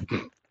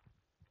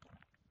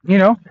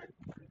 I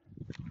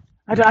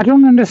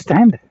don't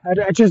understand.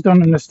 I just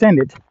don't understand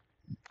it.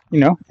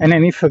 And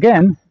then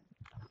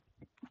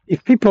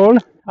if people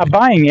are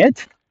buying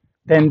it,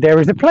 then there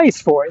is a place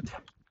for it.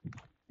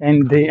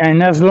 And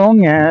as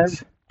long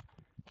as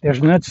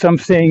there's not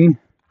something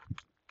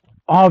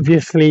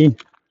obviously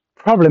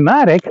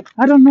problematic,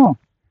 I don't know.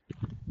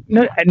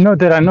 Not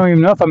that I know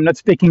enough, I'm not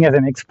speaking as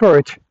an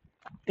expert.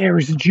 There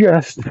is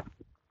just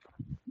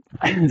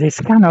this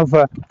kind of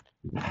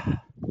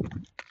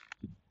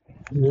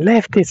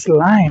leftist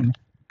line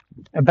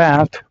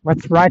about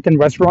what's right and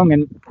what's wrong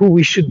and who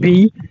we should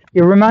be.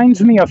 It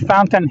reminds me of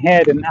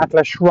Fountainhead and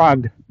Atlas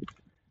Shrugged,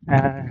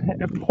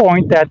 a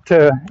point that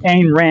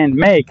Ayn Rand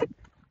make.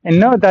 And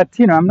know that,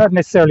 I'm not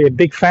necessarily a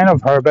big fan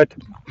of her, but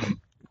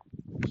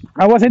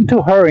I was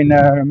into her in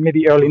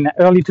maybe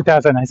early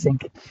 2000, I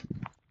think,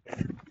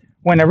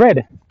 when I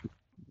read,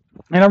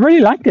 and I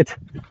really liked it.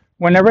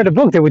 When I read a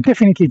book, they were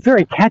definitely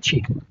very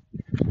catchy,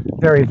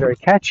 very very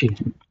catchy.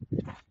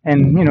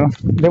 And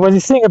there was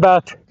this thing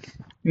about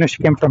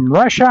she came from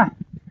Russia,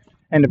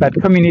 and about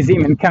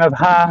communism and kind of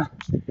how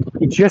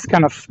it just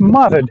kind of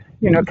smothered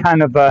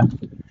kind of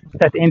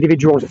that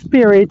individual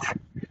spirit,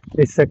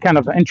 this kind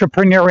of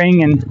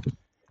entrepreneuring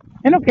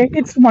and okay,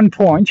 it's one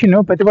point,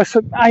 but it was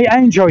I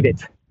enjoyed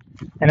it,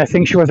 and I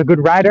think she was a good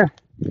writer,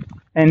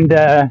 and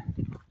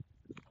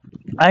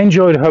I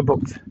enjoyed her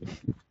books.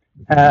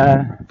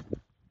 Uh,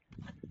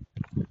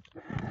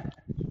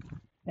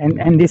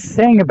 and this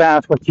thing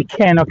about what you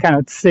can or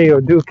cannot say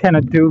or do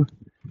cannot do,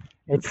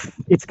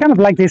 it's kind of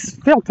like this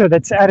filter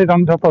that's added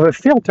on top of a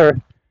filter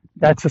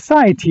that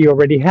society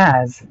already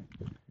has.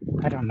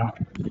 I don't know.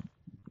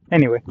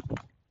 Anyway,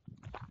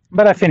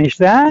 but I finished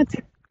that,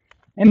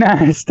 and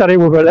I started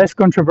with a less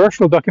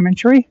controversial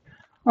documentary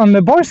on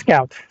the Boy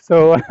Scout.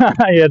 So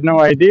I had no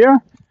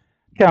idea.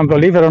 Can't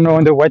believe I don't know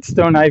under what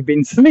stone I've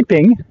been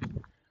sleeping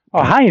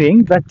or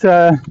hiding, but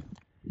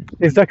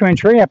this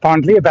documentary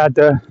apparently about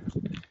the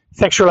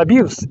sexual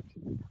abuse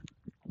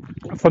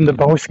from the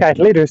Boy Scout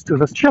leaders to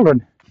those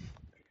children,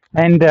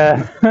 and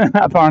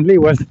apparently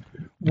was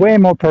way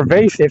more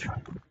pervasive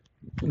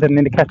than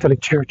in the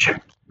Catholic Church.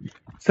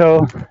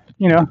 So,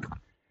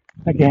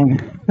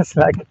 again, it's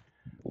like,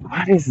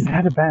 what is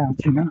that about,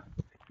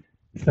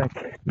 It's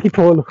like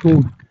people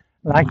who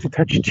like to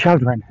touch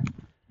children.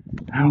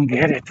 I don't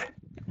get it.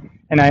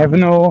 And I have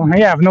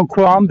no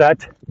qualm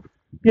that,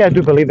 I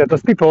do believe that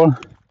those people,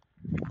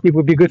 it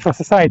would be good for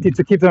society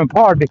to keep them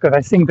apart, because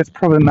I think that's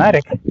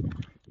problematic,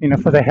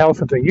 for the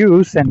health of the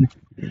youth. And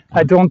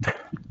I don't,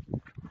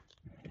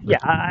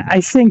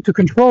 I think to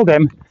control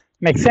them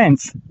makes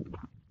sense.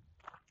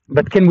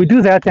 But can we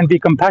do that and be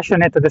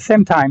compassionate at the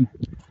same time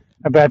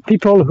about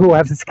people who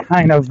have this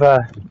kind of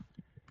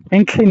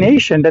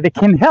inclination that they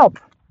can help?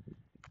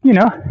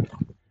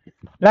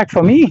 Like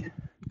for me,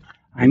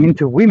 I'm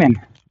into women.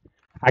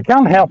 I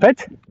can't help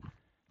it.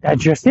 That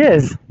just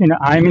is.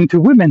 I'm into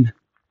women.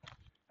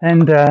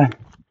 And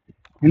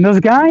those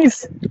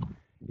guys,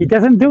 he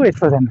doesn't do it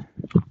for them.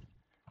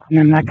 And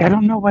I'm like, I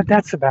don't know what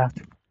that's about.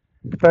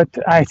 But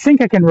I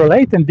think I can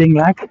relate and being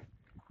like,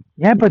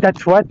 yeah, but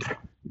that's what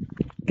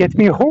gets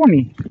me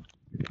horny.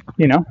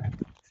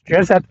 It's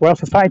just that, well,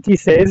 society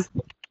says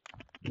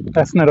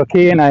that's not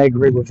okay, and I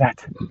agree with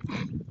that.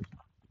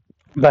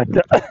 But,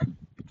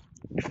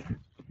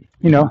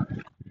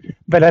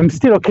 but I'm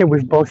still okay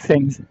with both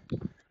things.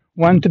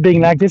 One, to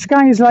being like, this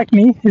guy is like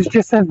me, he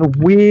just has a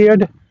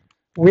weird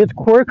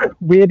quirk,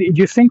 weird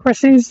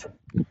idiosyncrasies,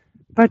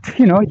 but,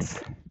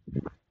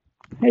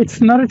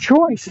 it's not a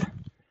choice.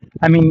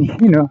 I mean,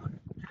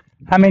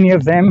 how many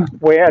of them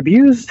were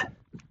abused,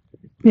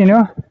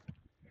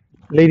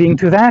 leading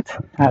to that?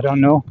 I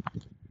don't know.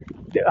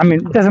 I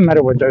mean, it doesn't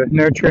matter what the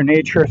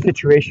nature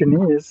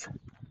situation is.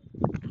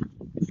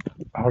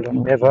 Hold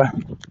on, we have a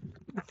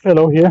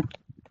fellow here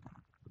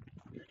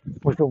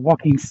with a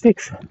walking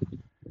sticks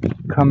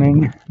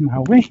coming my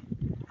way.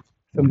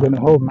 So I'm going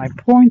to hold my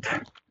point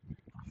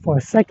for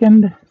a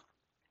second,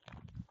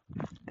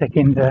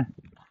 taking the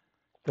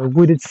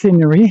wooded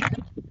scenery,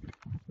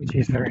 which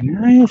is very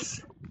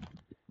nice,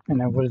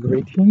 and I will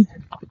greet him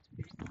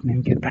and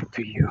then get back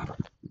to you.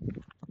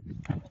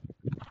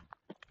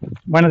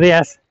 Buenos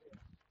días.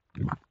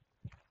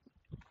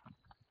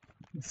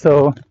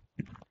 So,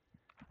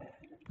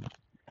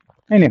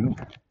 anyway,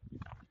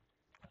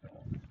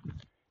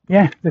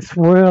 this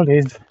world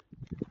is,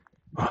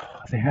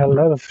 there are a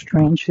lot of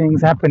strange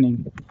things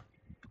happening.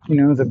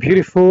 The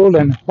beautiful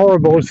and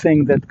horrible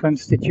things that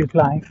constitute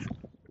life.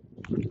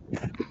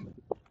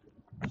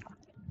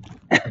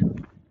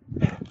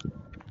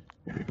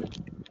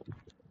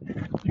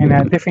 And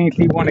I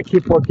definitely want to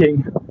keep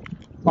working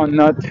on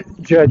not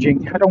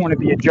judging. I don't want to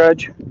be a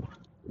judge.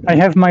 I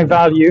have my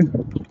value.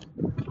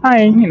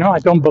 I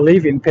don't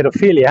believe in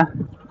pedophilia,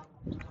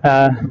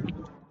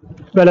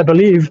 but I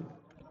believe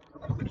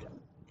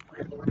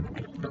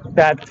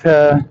that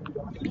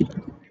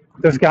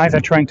those guys are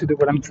trying to do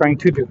what I'm trying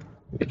to do,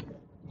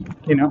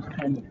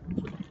 and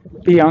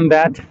beyond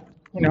that,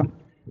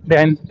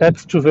 then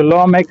that's to the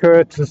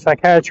lawmaker, to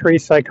psychiatry,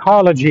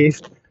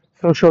 psychologists,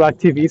 social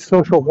activists,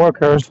 social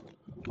workers,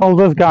 all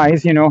those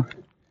guys,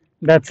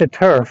 that's a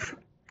turf,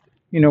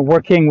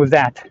 working with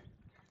that.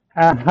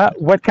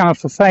 What kind of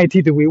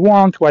society do we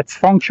want? What's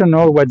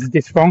functional? What's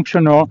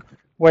dysfunctional?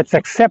 What's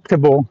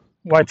acceptable?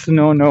 What's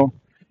no?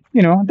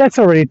 That's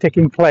already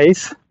taking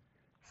place.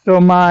 So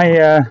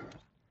my,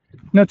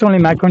 not only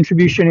my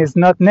contribution is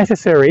not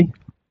necessary,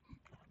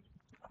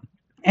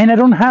 and I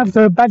don't have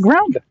the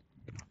background,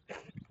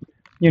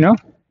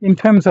 in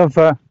terms of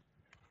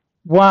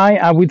why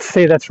I would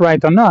say that's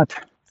right or not.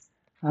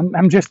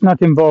 I'm just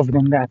not involved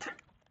in that.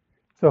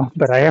 So,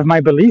 but I have my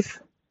belief,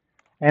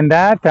 and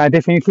that I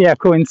definitely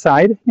echo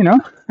inside.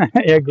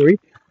 I agree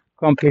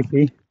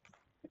completely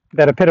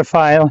that a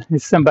pedophile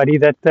is somebody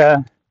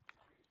that,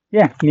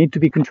 need to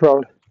be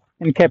controlled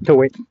and kept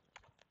away.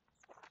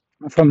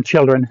 from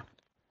children.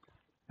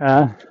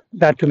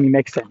 That to me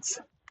makes sense.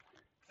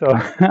 So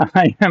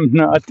I am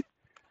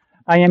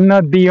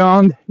not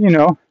beyond,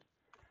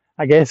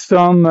 I guess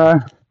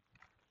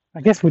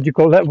would you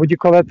call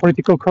that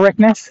political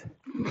correctness?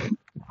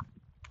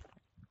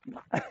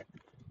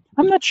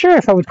 I'm not sure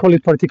if I would call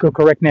it political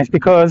correctness,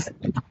 because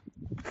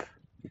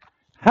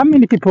how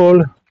many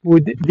people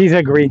would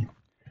disagree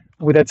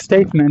with that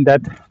statement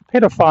that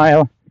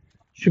pedophile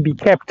should be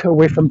kept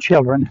away from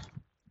children?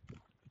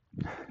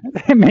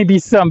 There may be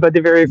some, but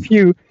they're very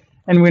few,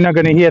 and we're not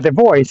going to hear their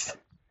voice,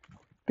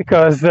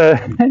 because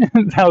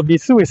that'll be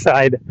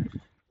suicide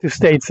to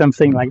state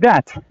something like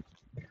that.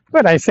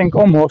 But I think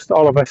almost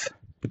all of us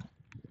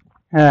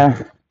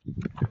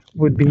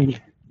would be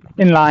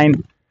in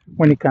line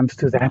when it comes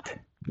to that.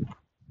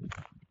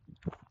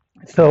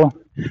 So,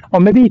 or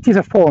maybe it is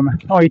a form,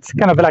 or it's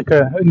kind of like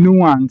a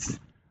nuance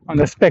on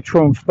the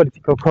spectrum of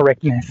political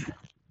correctness.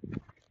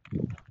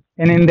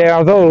 And then there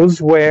are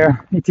those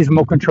where it is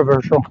more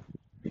controversial,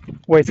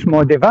 where it's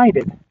more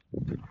divided,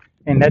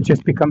 and that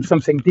just becomes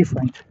something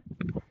different.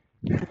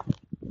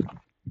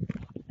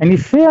 And it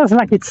feels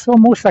like it's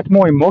almost like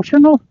more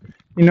emotional,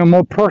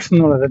 more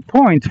personal at that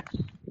point,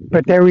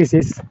 but there is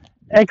this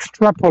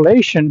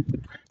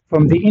extrapolation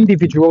from the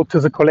individual to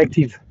the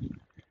collective,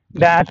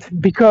 that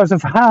because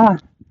of how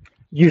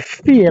you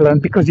feel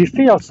and because you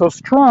feel so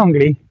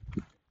strongly,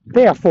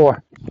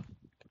 therefore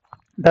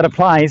that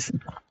applies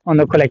on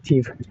the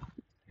collective.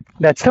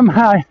 That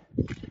somehow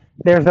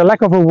there's a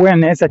lack of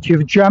awareness that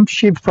you've jumped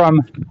ship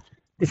from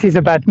this is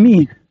about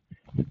me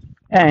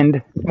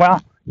and,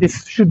 well,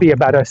 this should be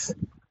about us.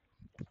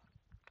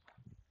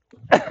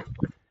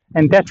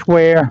 And that's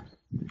where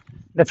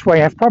I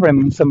have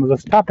problems with some of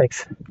those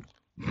topics.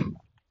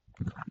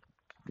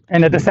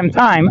 And at the same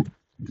time,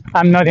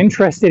 I'm not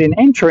interested in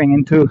entering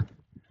into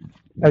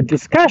a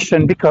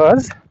discussion,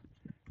 because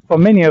for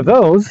many of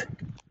those,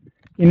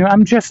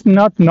 I'm just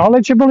not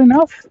knowledgeable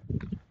enough,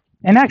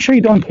 and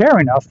actually don't care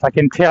enough. I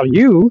can tell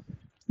you,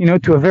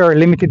 to a very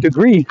limited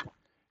degree,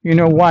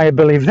 why I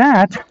believe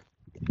that.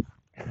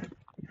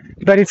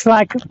 But it's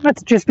like,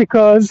 that's just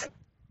because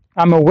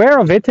I'm aware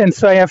of it, and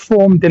so I have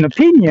formed an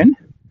opinion.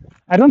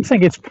 I don't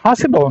think it's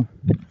possible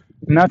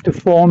not to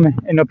form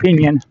an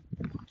opinion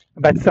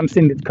about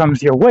something that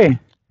comes your way.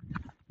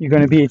 You're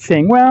going to be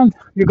saying, well,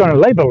 you're going to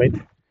label it.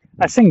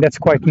 I think that's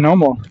quite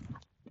normal.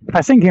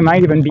 I think it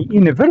might even be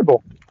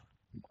inevitable.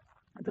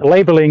 The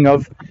labeling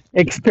of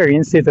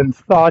experiences and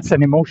thoughts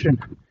and emotion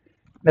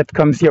that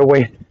comes your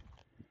way.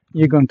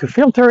 You're going to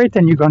filter it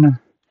and you're going to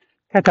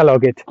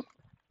catalog it.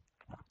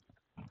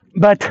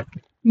 But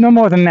no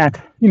more than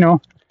that,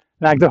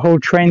 like the whole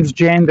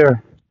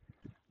transgender,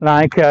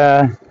 like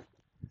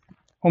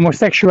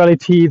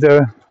homosexuality,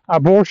 the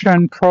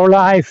abortion,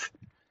 pro-life.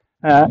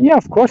 Yeah,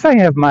 of course I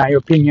have my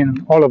opinion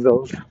on all of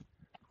those.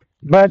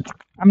 But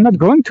I'm not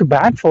going to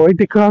bat for it,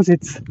 because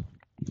it's,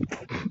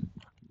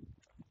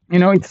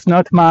 it's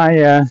not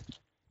my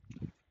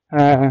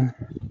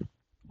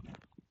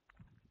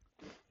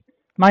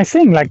my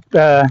thing. Like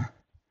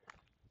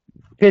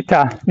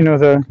PETA,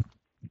 the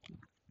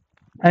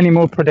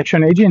Animal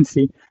Protection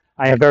Agency,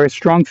 I have very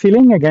strong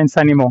feeling against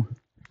animal.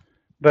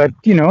 But,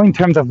 in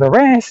terms of the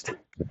rest,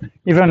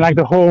 even like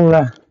the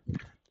whole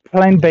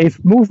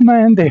plant-based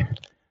movement,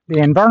 the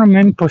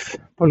environment,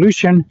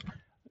 pollution,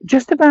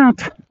 just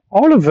about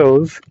all of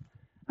those,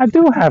 I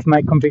do have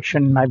my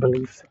conviction, my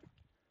beliefs.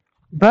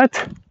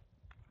 But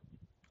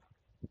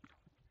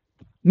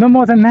no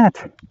more than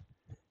that.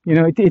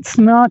 It's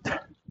not,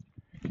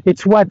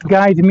 it's what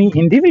guides me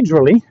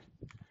individually.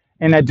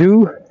 And I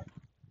do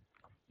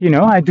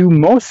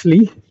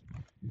mostly,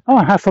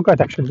 I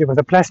forgot actually, there was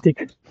a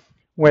plastic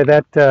where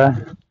that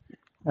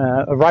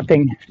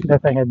wrapping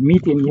that I had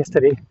meat in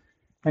yesterday,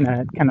 and I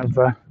had kind of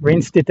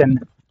rinsed it and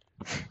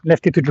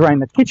left it to dry in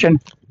the kitchen,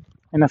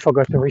 and I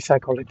forgot to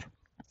recycle it.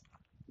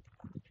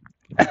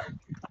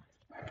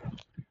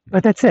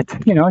 But that's it,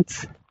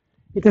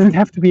 it doesn't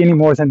have to be any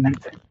more than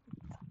that.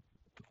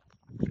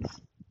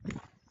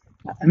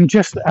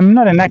 I'm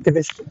not an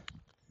activist,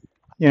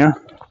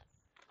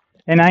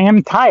 and I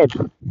am tired.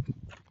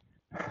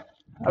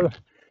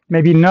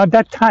 Maybe not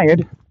that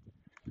tired,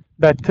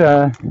 but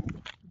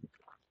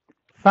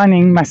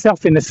finding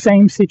myself in the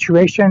same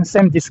situation,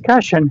 same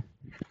discussion,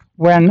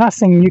 where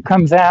nothing new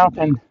comes out,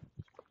 and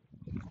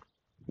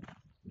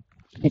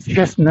it's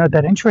just not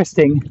that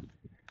interesting.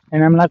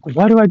 And I'm like,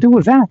 what do I do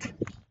with that?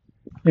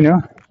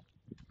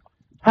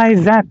 How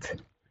is that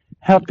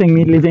helping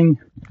me living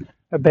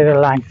a better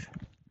life?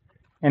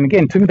 And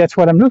again, to me, that's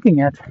what I'm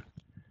looking at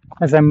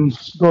as I'm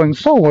going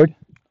forward.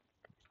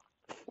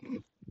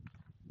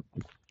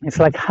 It's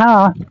like,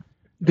 how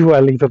do I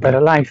live a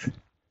better life?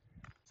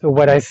 So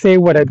what I say,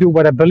 what I do,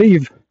 what I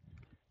believe,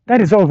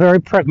 that is all very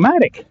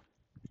pragmatic.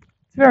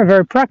 It's very,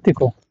 very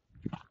practical.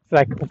 It's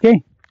like,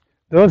 okay,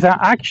 those are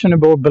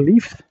actionable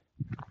beliefs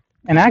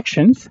and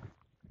actions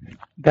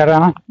that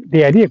are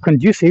the idea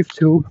conducive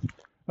to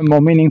a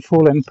more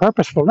meaningful and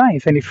purposeful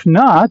life. And if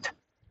not,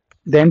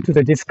 then to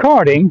the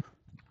discarding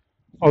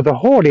or the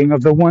hoarding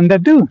of the one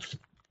that do.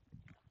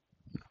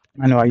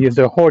 I know I use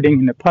the hoarding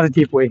in a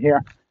positive way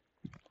here.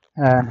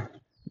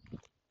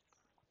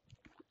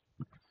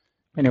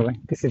 Anyway,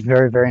 this is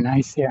very, very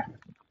nice here.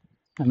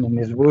 And then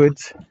there's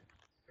woods.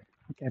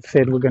 Like I've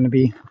said, we're going to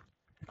be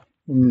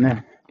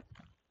in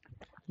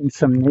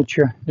some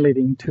nature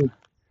leading to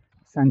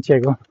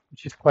Santiago,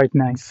 which is quite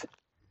nice.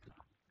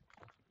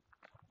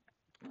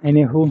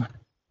 Anywho,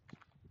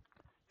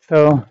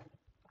 so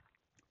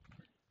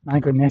my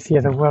goodness,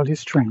 yeah, the world is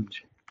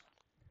strange.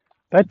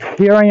 But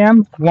here I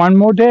am, one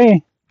more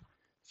day.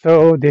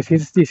 So this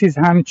is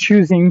how I'm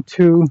choosing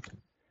to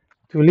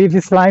live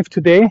this life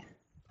today.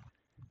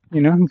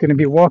 You know, I'm going to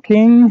be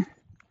walking,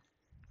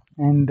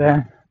 and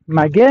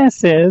my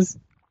guess is,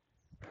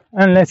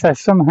 unless I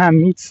somehow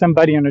meet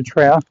somebody on a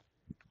trail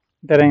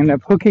that I end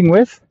up hooking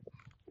with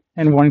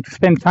and wanting to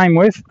spend time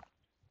with,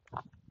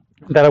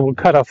 that I will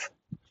cut off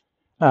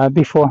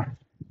before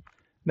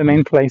the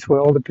main place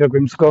where all the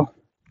pilgrims go,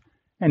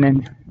 and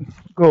then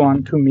go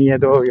on to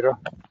Milladoiro,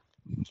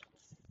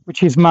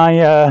 which is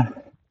my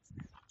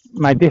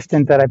my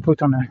distance that I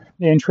put on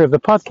the entry of the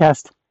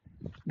podcast.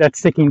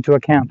 That's taking into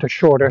account a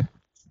shorter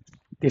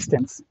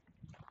distance.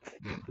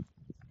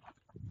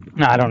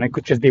 No, I don't know. It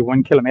could just be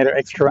 1 kilometer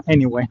extra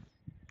anyway.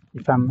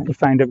 If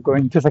I end up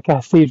going to the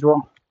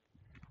cathedral,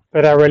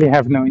 but I really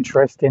have no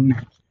interest in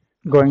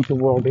going to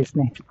Walt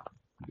Disney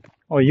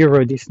or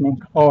Euro Disney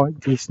or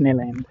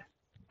Disneyland.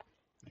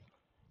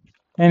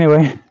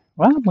 Anyway,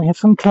 well, we have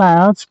some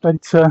clouds, but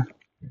it's a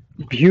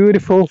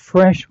beautiful,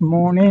 fresh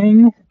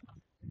morning.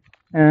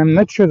 I'm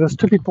not sure those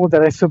two people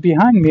that I saw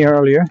behind me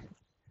earlier,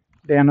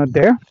 they are not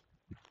there.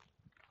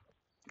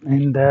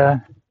 And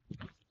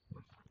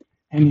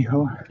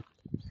anyhow,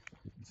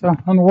 so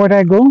onward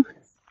I go.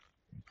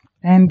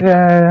 And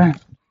I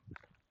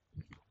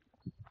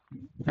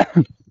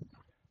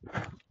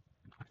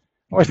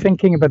was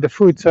thinking about the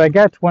food, so I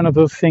got one of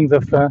those things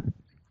of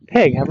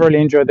pig. I've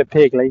really enjoyed the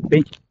pig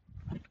lately.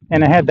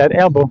 And I had that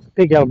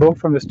pig elbow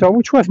from the store,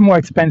 which was more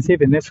expensive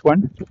than this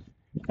one.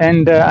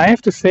 And I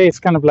have to say, it's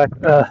kind of like,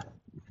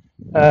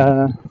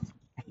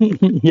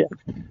 yeah,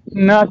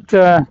 not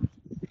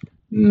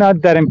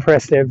that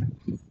impressive.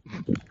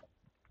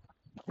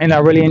 And I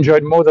really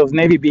enjoyed more of those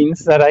navy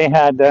beans that I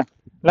had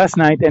last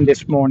night and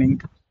this morning.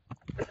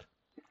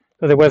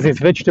 So there was this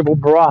vegetable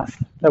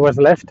broth that was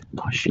left.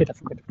 Oh shit, I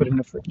forgot to put it in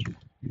the fridge.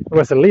 It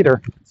was a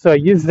liter. So I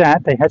used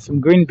that. I had some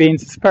green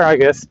beans,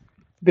 asparagus, a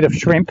bit of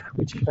shrimp,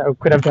 which I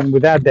could have done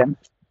without them,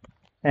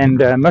 and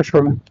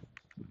mushroom.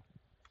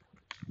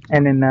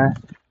 And then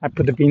I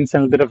put the beans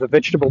in a bit of a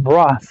vegetable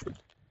broth.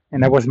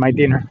 And that was my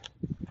dinner.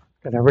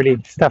 Because I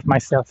really stuffed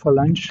myself for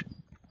lunch.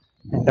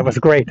 And that was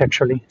great,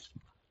 actually.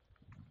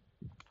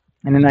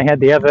 And then I had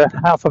the other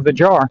half of the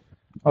jar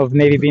of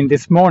navy bean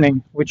this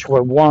morning, which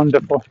were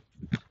wonderful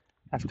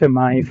after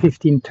my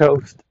 15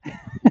 toast.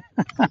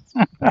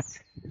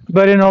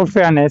 But in all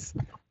fairness,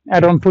 I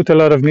don't put a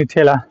lot of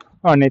Nutella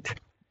on it.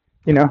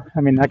 You know,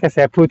 I mean, like I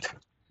said, I put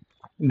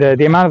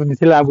the amount of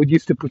Nutella I would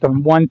used to put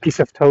on one piece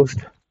of toast.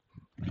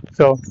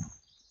 So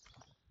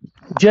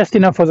just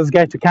enough for those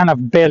guys to kind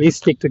of barely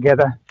stick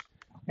together.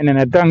 And then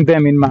I dunk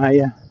them in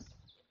my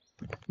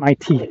my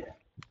tea.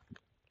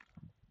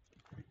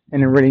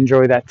 And I really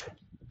enjoy that.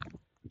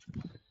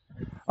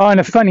 Oh, and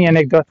a funny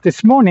anecdote.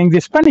 This morning, the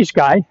Spanish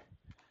guy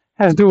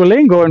has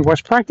Duolingo and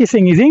was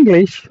practicing his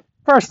English.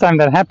 First time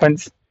that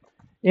happens.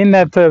 In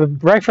that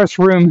breakfast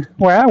room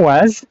where I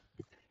was.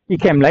 He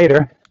came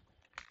later.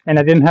 And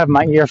I didn't have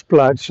my ears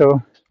plugged.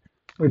 So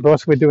we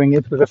both were doing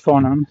it with the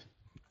phone on.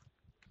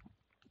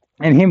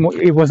 And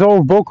it was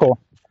all vocal.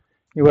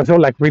 It was all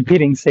like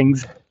repeating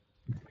things.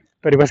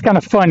 But it was kind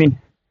of funny.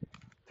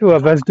 Two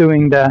of us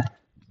doing the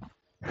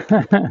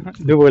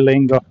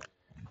Duolingo.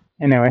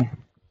 Anyway.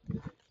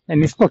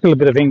 And he spoke a little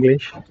bit of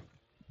English.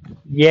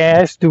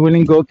 Yes,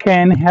 Duolingo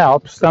can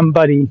help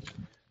somebody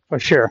for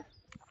sure.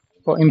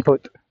 For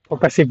input. For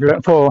passive.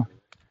 Well,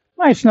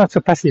 it's not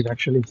so passive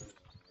actually.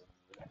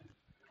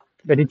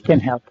 But it can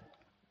help.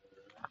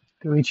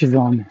 To each his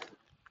own.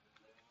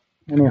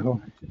 Anyhow.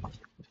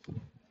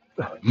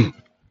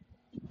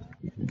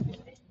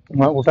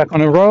 Well, we're back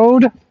on the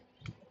road.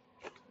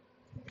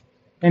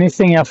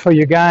 Anything else for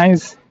you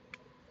guys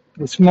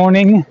this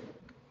morning?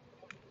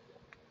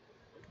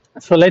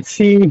 So let's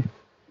see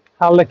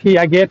how lucky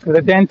I get with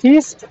a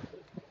dentist.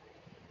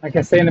 Like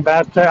I say, in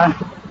about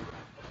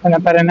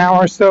an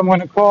hour or so, I'm going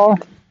to call.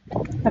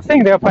 I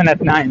think they open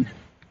at 9,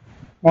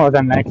 more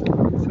than likely.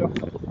 So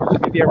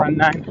maybe around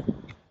 9.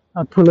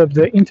 I'll pull up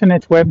the the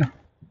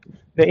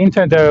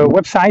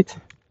website,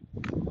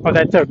 or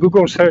that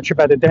Google search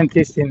about the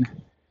dentist in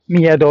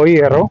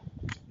Milladoiro,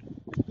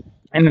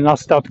 and then I'll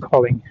start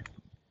calling.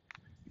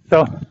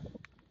 So,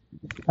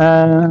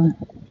 I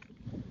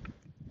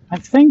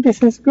think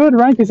this is good,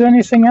 right? Is there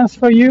anything else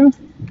for you?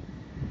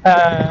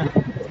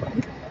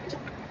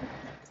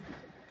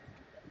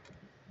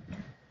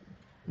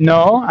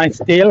 No,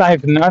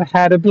 I've not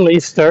had a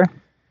blister.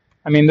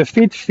 I mean, the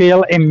feet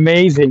feel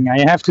amazing,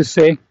 I have to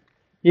say.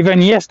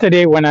 Even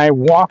yesterday when I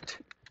walked,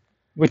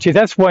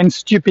 that's one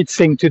stupid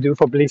thing to do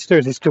for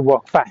blisters, is to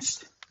walk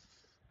fast.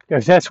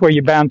 because that's where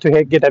you're bound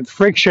to get that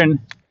friction,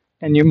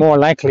 and you're more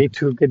likely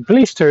to get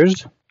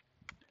blisters.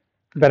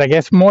 But I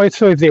guess more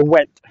so if they're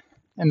wet,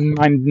 and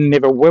mine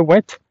never were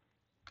wet.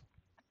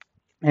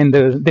 And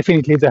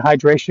definitely the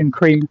hydration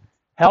cream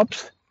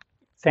helps.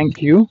 Thank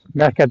you,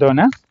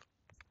 Mercadona,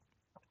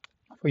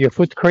 for your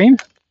foot cream.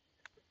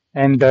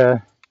 And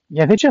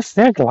yeah,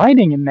 they're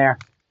gliding in there.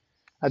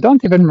 I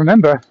don't even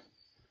remember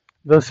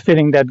those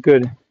feeling that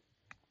good.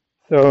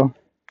 So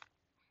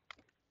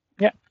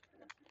yeah,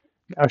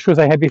 our shoes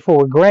I had before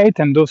were great,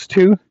 and those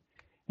two.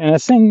 And I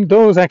think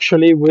those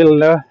actually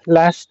will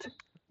last.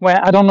 Well,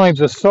 I don't know if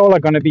the sole are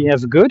going to be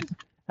as good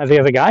as the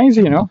other guys,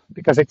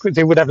 because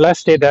they would have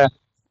lasted.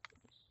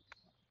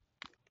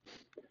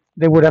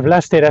 They would have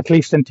lasted at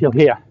least until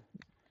here,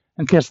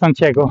 until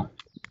Santiago.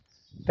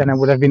 Then I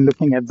would have been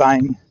looking at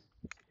buying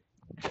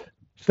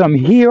some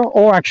here,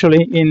 or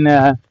actually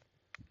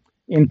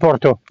in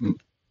Porto,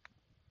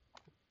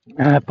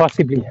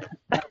 possibly.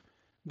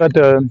 But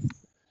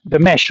the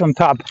mesh on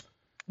top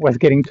was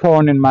getting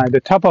torn, and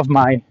the top of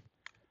my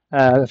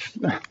uh,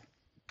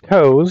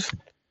 toes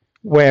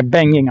were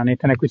banging on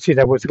it, and I could see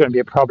that was going to be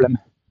a problem.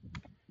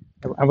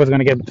 I was going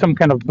to get some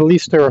kind of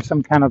blister or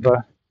some kind of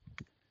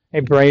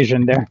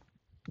abrasion there,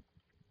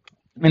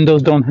 and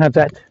those don't have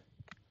that.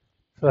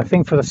 So I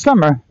think for the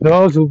summer,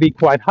 those will be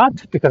quite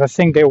hot because I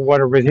think they're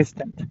water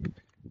resistant,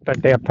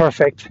 but they are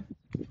perfect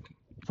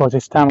for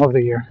this time of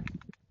the year.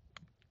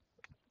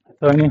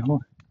 So anyhow,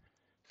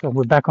 so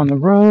we're back on the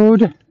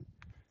road,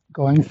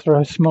 going through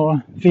a small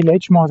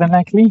village, more than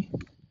likely.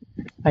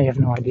 I have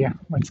no idea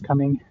what's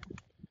coming.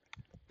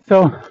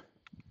 So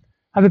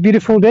have a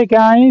beautiful day,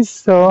 guys.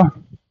 So,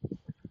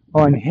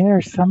 oh, and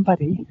here's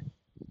somebody.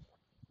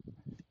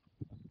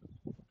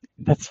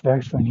 That's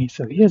very funny.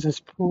 So here's this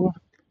pool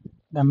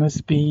that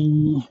must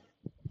be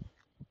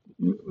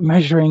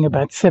measuring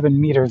about 7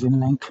 meters in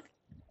length.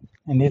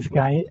 And this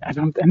guy, I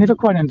never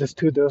quite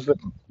understood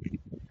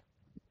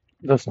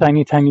those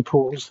tiny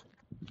pools.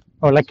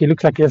 Or like he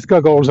looks like he has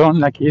goggles on,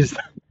 like he's,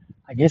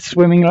 I guess,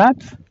 swimming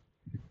laps.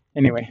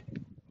 Anyway,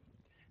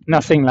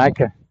 nothing like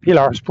a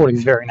Pilar's pool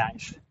is very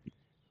nice.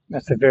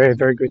 That's a very,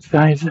 very good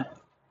size.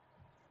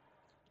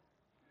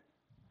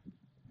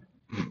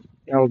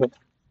 Hold it.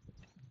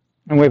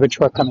 And we have a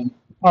truck coming.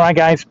 All right,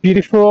 guys,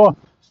 beautiful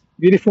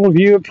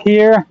view up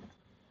here.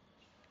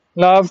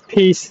 Love,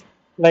 peace.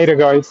 Later,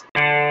 guys.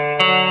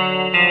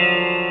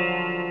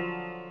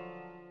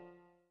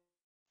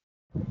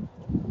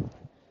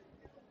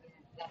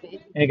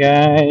 Hey,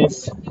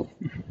 guys.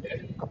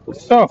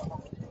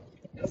 So,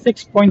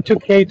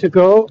 6.2K to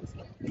go.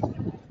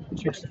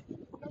 Just,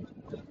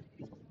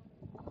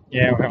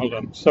 yeah, hold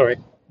on. Sorry.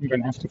 I'm going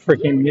to have to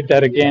freaking mute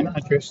that again.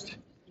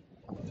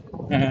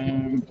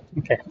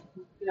 Okay.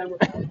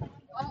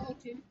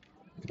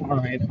 All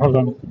right, hold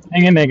on.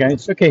 Hang in there,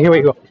 guys. Okay, here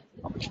we go.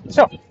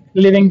 So,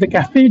 leaving the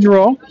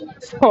cathedral.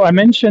 So, I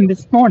mentioned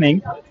this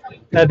morning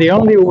that the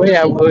only way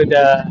I would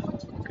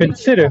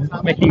consider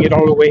making it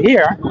all the way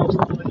here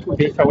would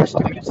be if I was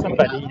to meet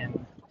somebody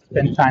and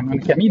spend time on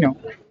Camino.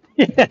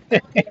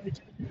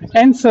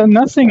 And so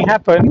nothing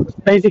happened,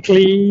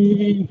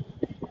 basically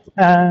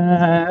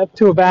up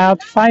to about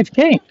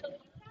 5K.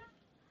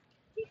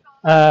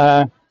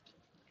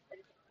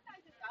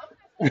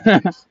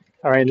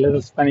 All right,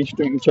 little Spanish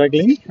doing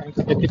juggling, trying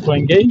to get people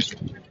engaged.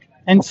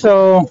 And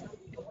so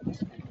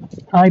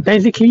I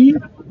basically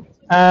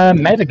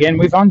met again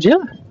with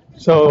Angela.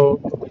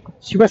 So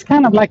she was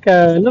kind of like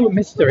a little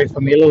mystery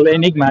for me, a little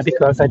enigma,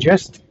 because it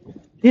just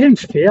didn't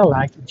feel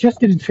right.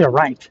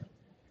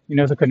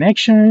 The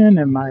connection,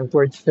 and my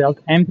words felt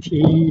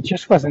empty. It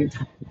just wasn't.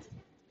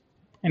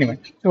 Anyway,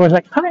 it was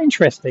like kind of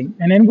interesting.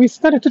 And then we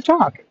started to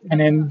talk. And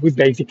then we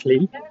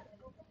basically,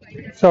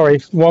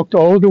 walked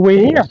all the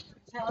way here.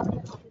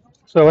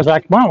 So I was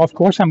like, wow, of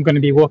course I'm going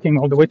to be walking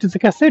all the way to the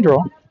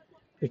cathedral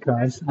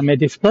because I met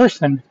this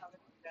person.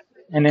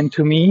 And then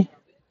to me,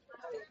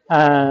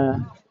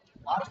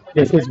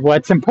 this is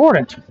what's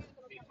important.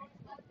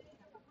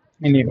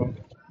 Anyway,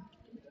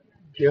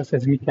 Dios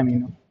es mi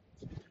camino.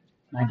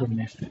 My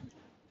goodness.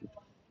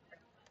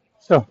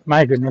 So,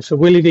 my goodness. So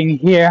we're living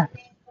here,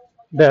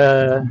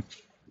 the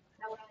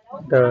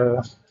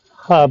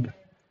hub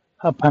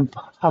and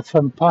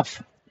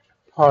puff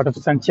part of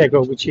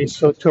Santiago, which is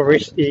so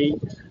touristy.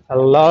 A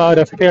lot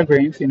of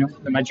pilgrims,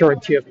 the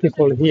majority of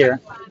people here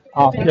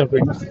are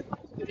pilgrims.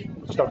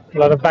 So a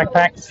lot of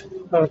backpacks,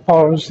 a lot of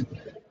poles, a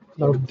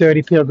lot of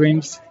dirty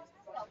pilgrims.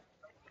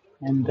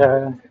 And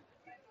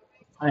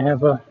I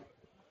have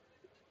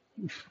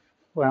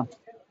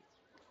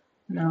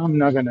no,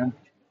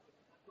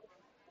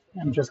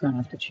 I'm just gonna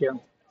have to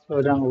chill,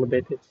 slow down a little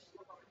bit. It's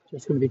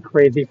just gonna be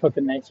crazy for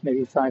the next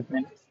maybe 5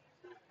 minutes.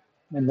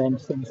 And then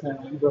things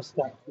will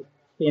start to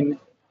thin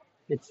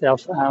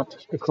itself out,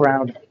 the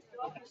crowd.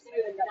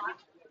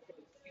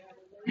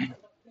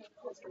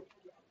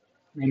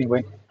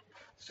 Anyway,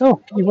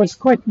 so it was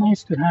quite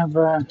nice to have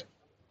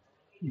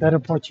that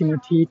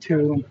opportunity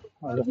to.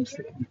 Hold on a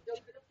second.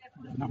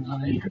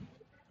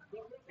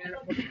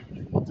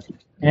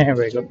 There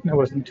we go. That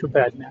wasn't too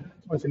bad now.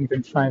 It wasn't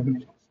even 5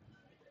 minutes.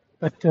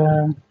 But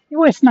it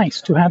was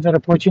nice to have that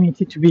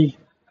opportunity to be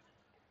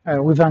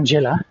with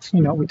Angela.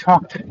 You know, we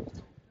talked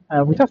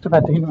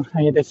about, you know,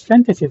 I had this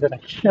fantasy that I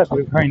shared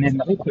with her in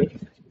Enrique,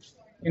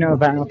 you know,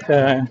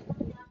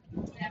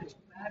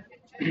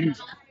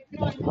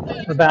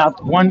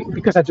 about one,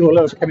 because I do a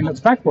lot of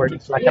caminos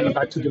backwards, like I'm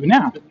about to do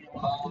now.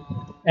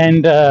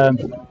 And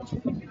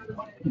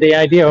the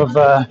idea of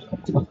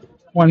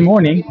one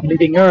morning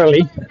leaving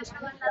early,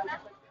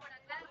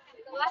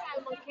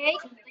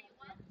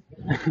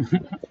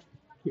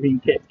 giving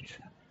cake.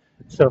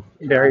 So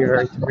very,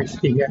 very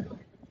touristy here.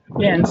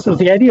 Yeah, and so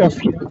the idea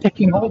of, you know,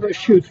 taking all the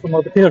shoes from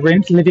all the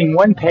pilgrims, leaving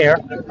one pair,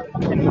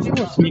 and it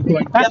was me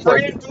going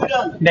backward,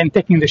 then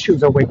taking the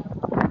shoes away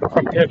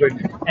from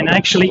pilgrims, and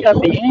actually up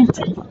the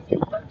ante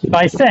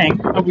by saying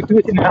I would do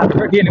it in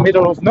Albuquerque in the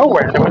middle of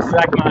nowhere. That was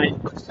like my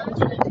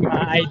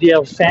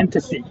ideal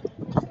fantasy,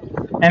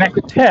 and I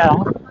could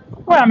tell.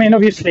 Well, I mean,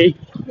 obviously,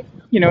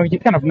 you know, you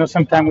kind of know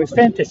sometimes with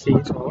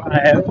fantasies or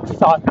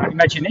thought or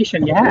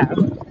imagination you have,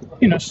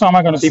 you know, some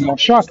are going to be more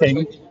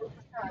shocking,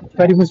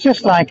 but it was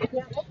just like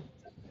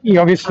he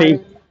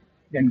obviously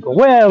didn't go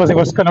well. It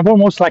was kind of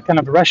almost like kind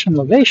of a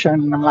rationalization.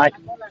 And I'm like,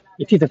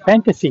 it is a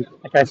fantasy.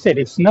 Like I said,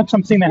 it's not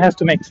something that has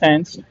to make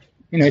sense.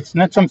 You know, it's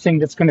not something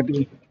that's going to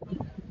be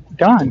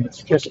done.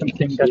 It's just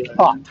something that's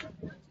thought,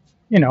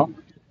 you know,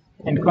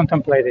 and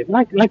contemplated,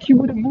 like you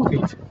would a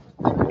movie.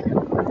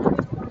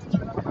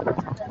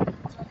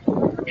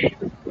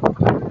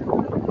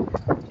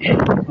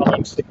 Well,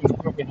 I'm sticking.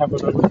 We have a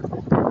little.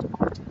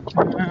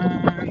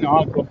 No,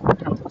 I'll go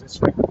this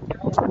way.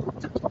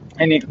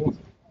 Anywho,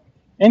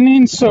 and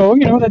then so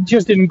you know that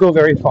just didn't go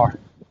very far.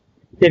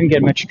 Didn't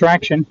get much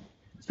traction.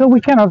 So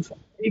it kind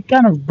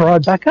of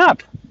brought back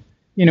up,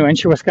 you know, and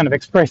she was kind of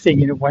expressing,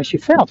 you know, why she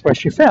felt,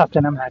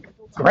 and I'm like,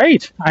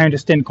 great, I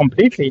understand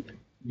completely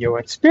your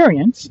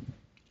experience,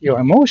 your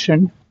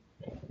emotion,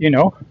 you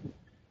know,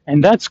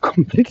 and that's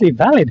completely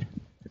valid.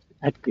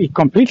 It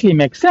completely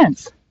makes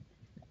sense.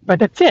 But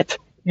that's it.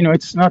 You know,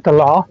 it's not a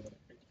law.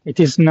 It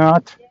is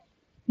not,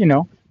 you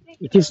know,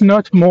 it is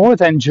not more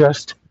than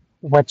just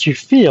what you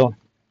feel.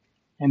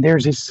 And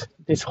there's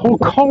this whole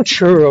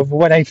culture of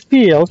what I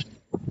feel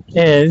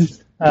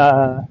is,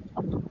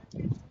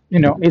 you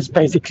know, is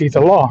basically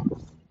the law,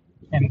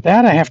 and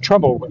that I have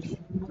trouble with.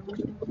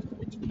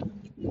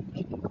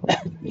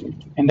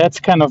 And that's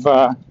kind of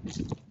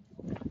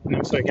and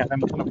I'm sorry guys,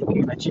 I'm kind of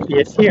looking at my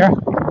GPS here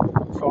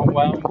for a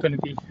while. I'm going to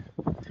be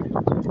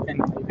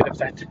and a bit of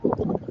that.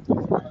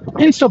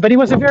 And so, but it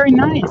was a very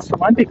nice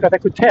one because I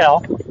could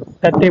tell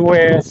that they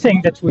were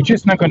saying that we're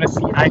just not going to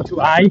see eye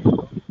to eye,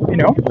 you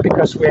know,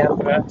 because we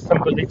have some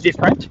belief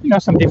different, you know,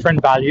 some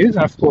different values,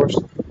 and of course,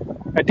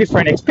 a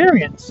different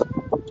experience.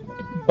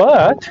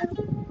 But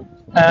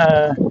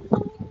uh,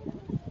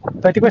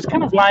 but it was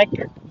kind of like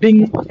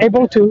being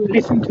able to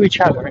listen to each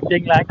other and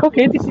being like,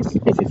 okay, this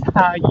is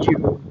how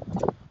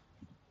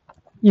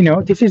you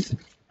know, this is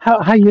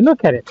how you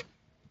look at it.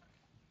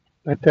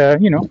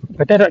 But you know,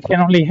 but that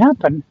can only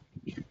happen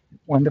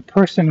when the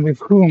person with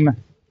whom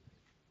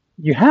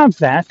you have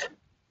that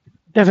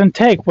doesn't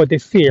take what they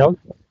feel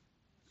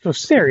so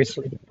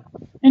seriously.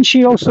 And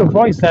she also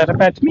voiced that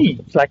about me.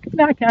 It's like,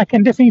 no, I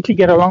can definitely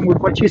get along with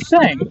what you're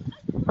saying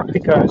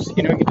because,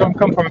 you know, you don't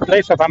come from a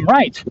place of I'm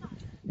right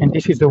and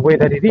this is the way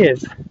that it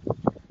is.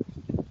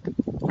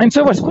 And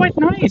so it was quite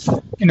nice,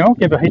 you know,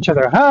 gave each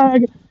other a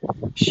hug.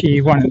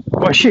 She wanted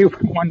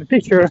the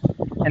picture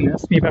and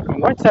asked me back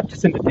on WhatsApp to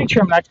send the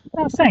picture. I'm like,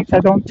 no, thanks,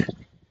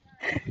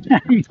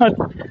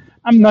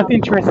 I'm not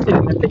interested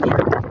in the picture.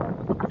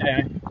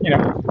 You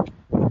know,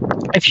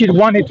 if she'd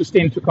wanted to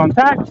stay into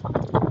contact,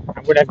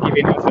 I would have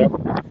given her the.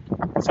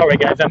 Sorry,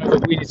 guys, I know the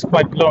wind is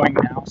quite blowing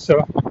now,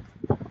 so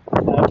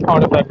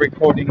part of that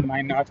recording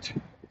might not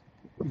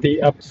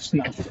be up to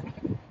snuff.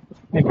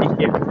 Maybe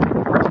here.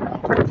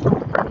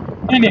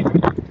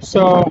 Anyway,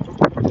 so.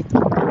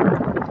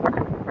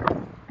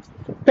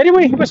 But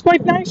anyway, it was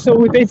quite nice. So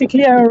we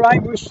basically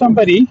arrived with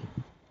somebody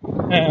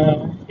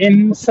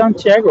in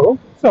Santiago.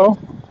 So,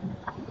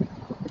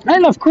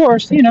 and of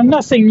course, you know,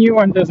 nothing new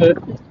under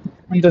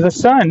the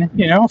sun.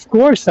 You know, of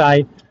course,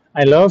 I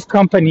love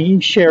company,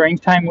 sharing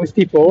time with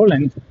people,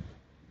 and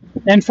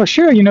for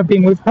sure, you know,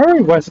 being with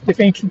her was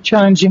definitely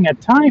challenging at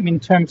time in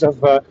terms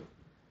of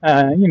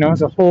you know,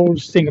 the whole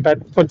thing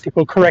about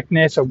political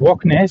correctness or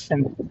wokeness,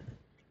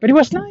 but it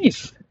was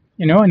nice,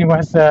 you know, and it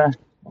was.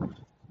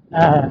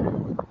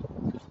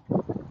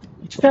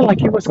 It felt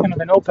like it was kind of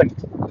an open,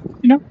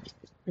 you know,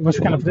 it was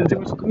kind of there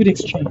was a good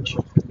exchange.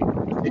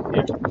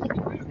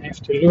 I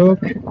have to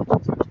look.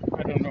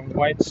 I don't know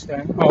why it's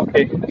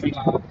okay,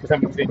 because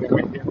I'm moving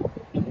right here.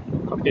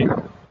 Okay,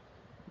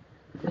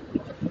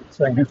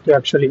 so I have to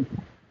actually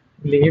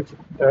leave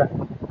the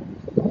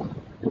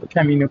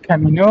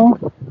Camino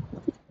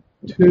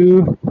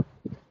to.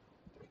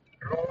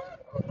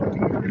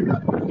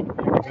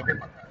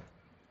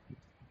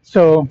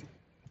 So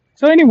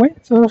anyway,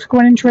 so it was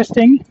quite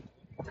interesting.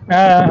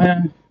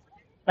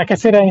 Like I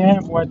said, I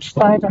have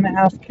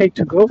 5.5K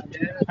to go.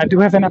 I do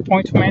have an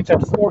appointment at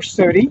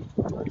 4:30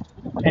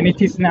 and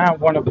it is now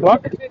 1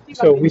 o'clock.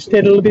 So we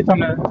stayed a little bit on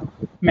the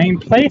main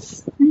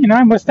place.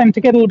 It was time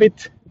to get a little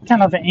bit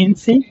kind of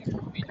antsy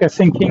because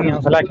thinking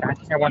of like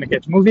I want to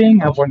get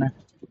moving. I want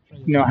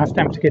to have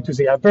time to get to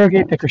the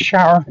albergue, take a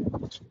shower,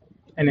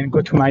 and then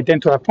go to my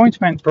dental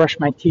appointment, brush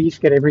my teeth,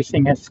 get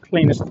everything as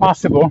clean as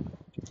possible.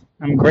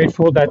 I'm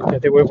grateful that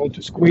they were able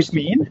to squeeze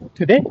me in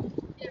today.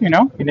 You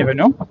never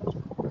know.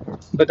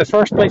 But the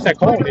first place I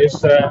called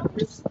is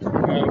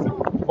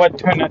what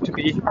turned out to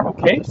be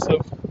okay. So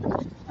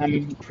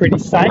I'm pretty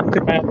psyched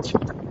about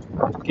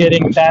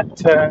getting that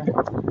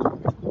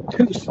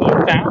tooth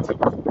looked at.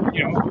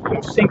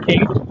 I'm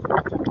thinking,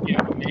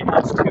 I may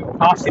have to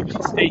possibly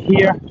stay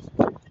here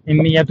in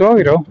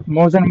Milladoiro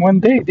more than one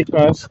day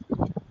because,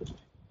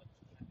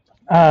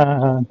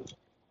 well,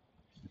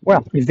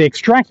 if they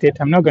extract it,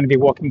 I'm not going to be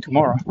walking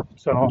tomorrow.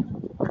 So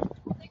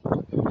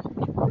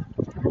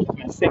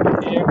I think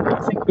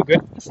we're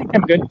good. I think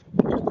I'm good.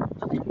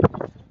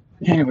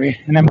 Anyway,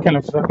 and I'm kind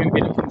of going to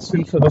be looking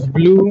soon for those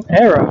blue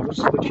arrows,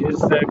 which is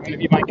going to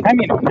be my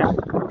Camino now,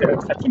 the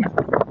Fatima.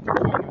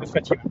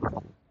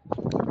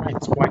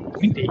 It's quite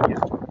windy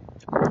here.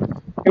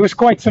 It was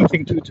quite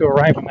something to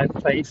arrive on that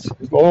place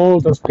with all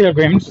those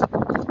pilgrims.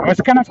 I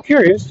was kind of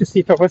curious to see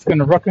if I was going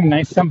to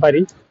recognize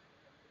somebody,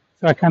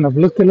 so I kind of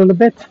looked a little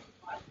bit.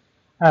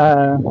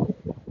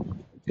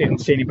 Didn't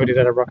see anybody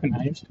that I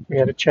recognized. We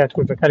had a chat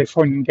with a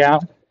Californian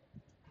gal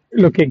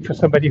looking for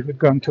somebody who'd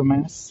gone to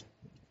Mass.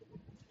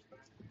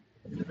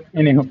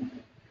 Anyhow,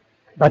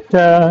 but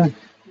so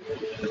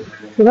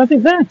that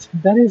is that.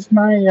 That is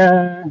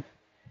my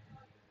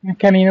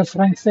Camino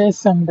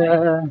Frances and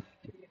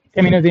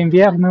Camino de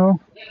Invierno,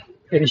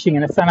 finishing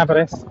in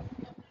Sanabres.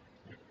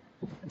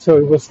 So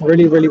it was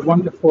really, really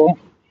wonderful.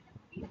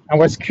 I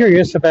was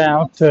curious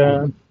about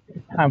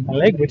how my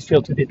leg would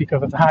feel today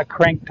because of how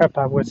cranked up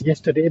I was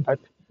yesterday, but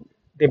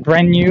they're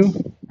brand new.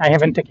 I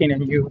haven't taken a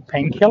new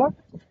painkiller,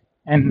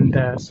 and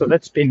so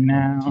that's been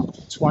now,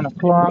 it's 1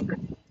 o'clock.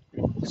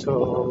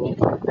 So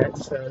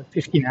that's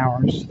 15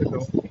 hours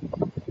ago.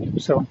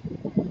 So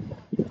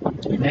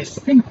I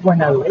think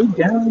when I lay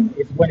down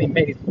is when it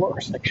made it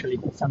worse, actually,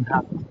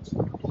 somehow.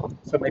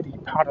 So maybe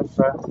part of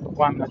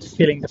why I'm not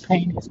feeling the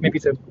pain is maybe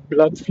the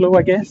blood flow,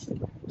 I guess.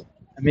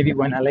 And maybe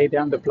when I lay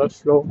down, the blood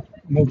flow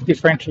moves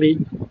differently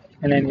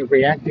and then you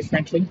react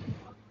differently.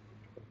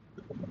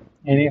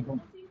 Anyhow,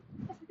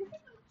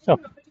 so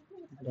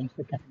I don't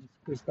think I can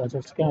squeeze by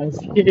those guys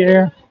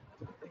here,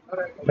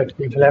 but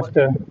we've left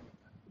a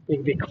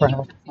big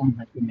crowd. Oh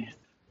my goodness.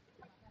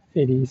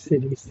 Cities.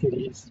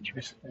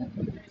 Just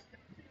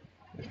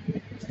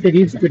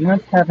cities do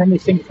not have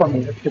anything for me,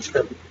 that's for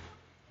sure.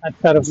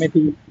 Outside of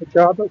maybe a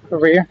job, a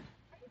career,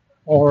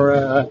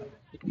 or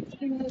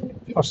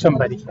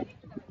somebody,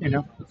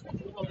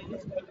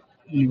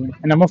 Anyway,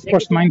 and I'm of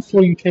course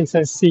mindful in case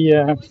I see.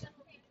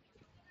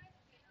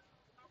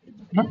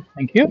 No,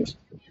 thank you.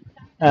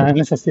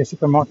 Unless I see a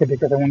supermarket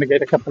because I want to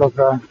get a couple of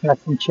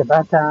Latin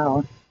ciabatta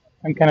or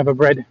some kind of a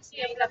bread.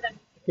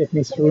 Get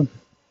me through.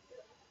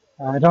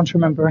 I don't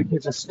remember.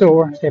 There's a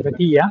store, they have a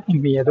Dia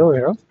in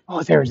Milladoiro.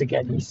 Oh, there's a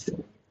Gadis.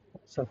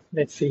 So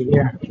let's see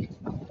here.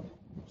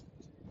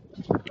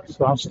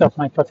 So I'll stop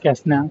my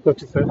podcast now, go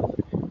to the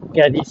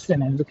Gadis,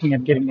 and then looking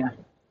at getting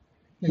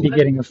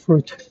a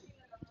fruit,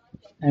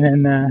 and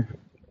then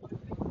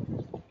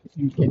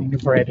getting a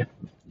bread,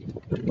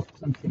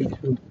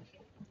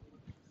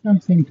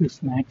 something to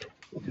snack.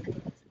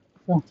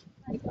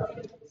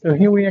 So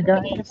here we are,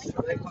 guys,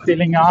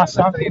 feeling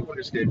awesome. A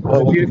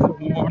beautiful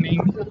morning,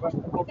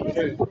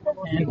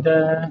 and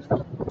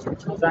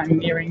as I'm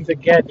nearing the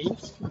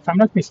Gadis, if I'm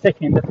not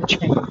mistaken, that's a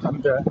chain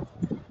from the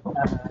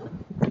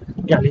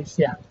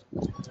Galicia.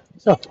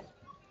 So,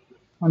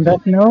 on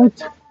that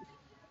note,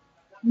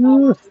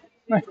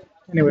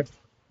 anyway,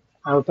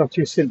 I'll talk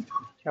to you soon.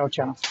 Ciao,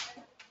 ciao.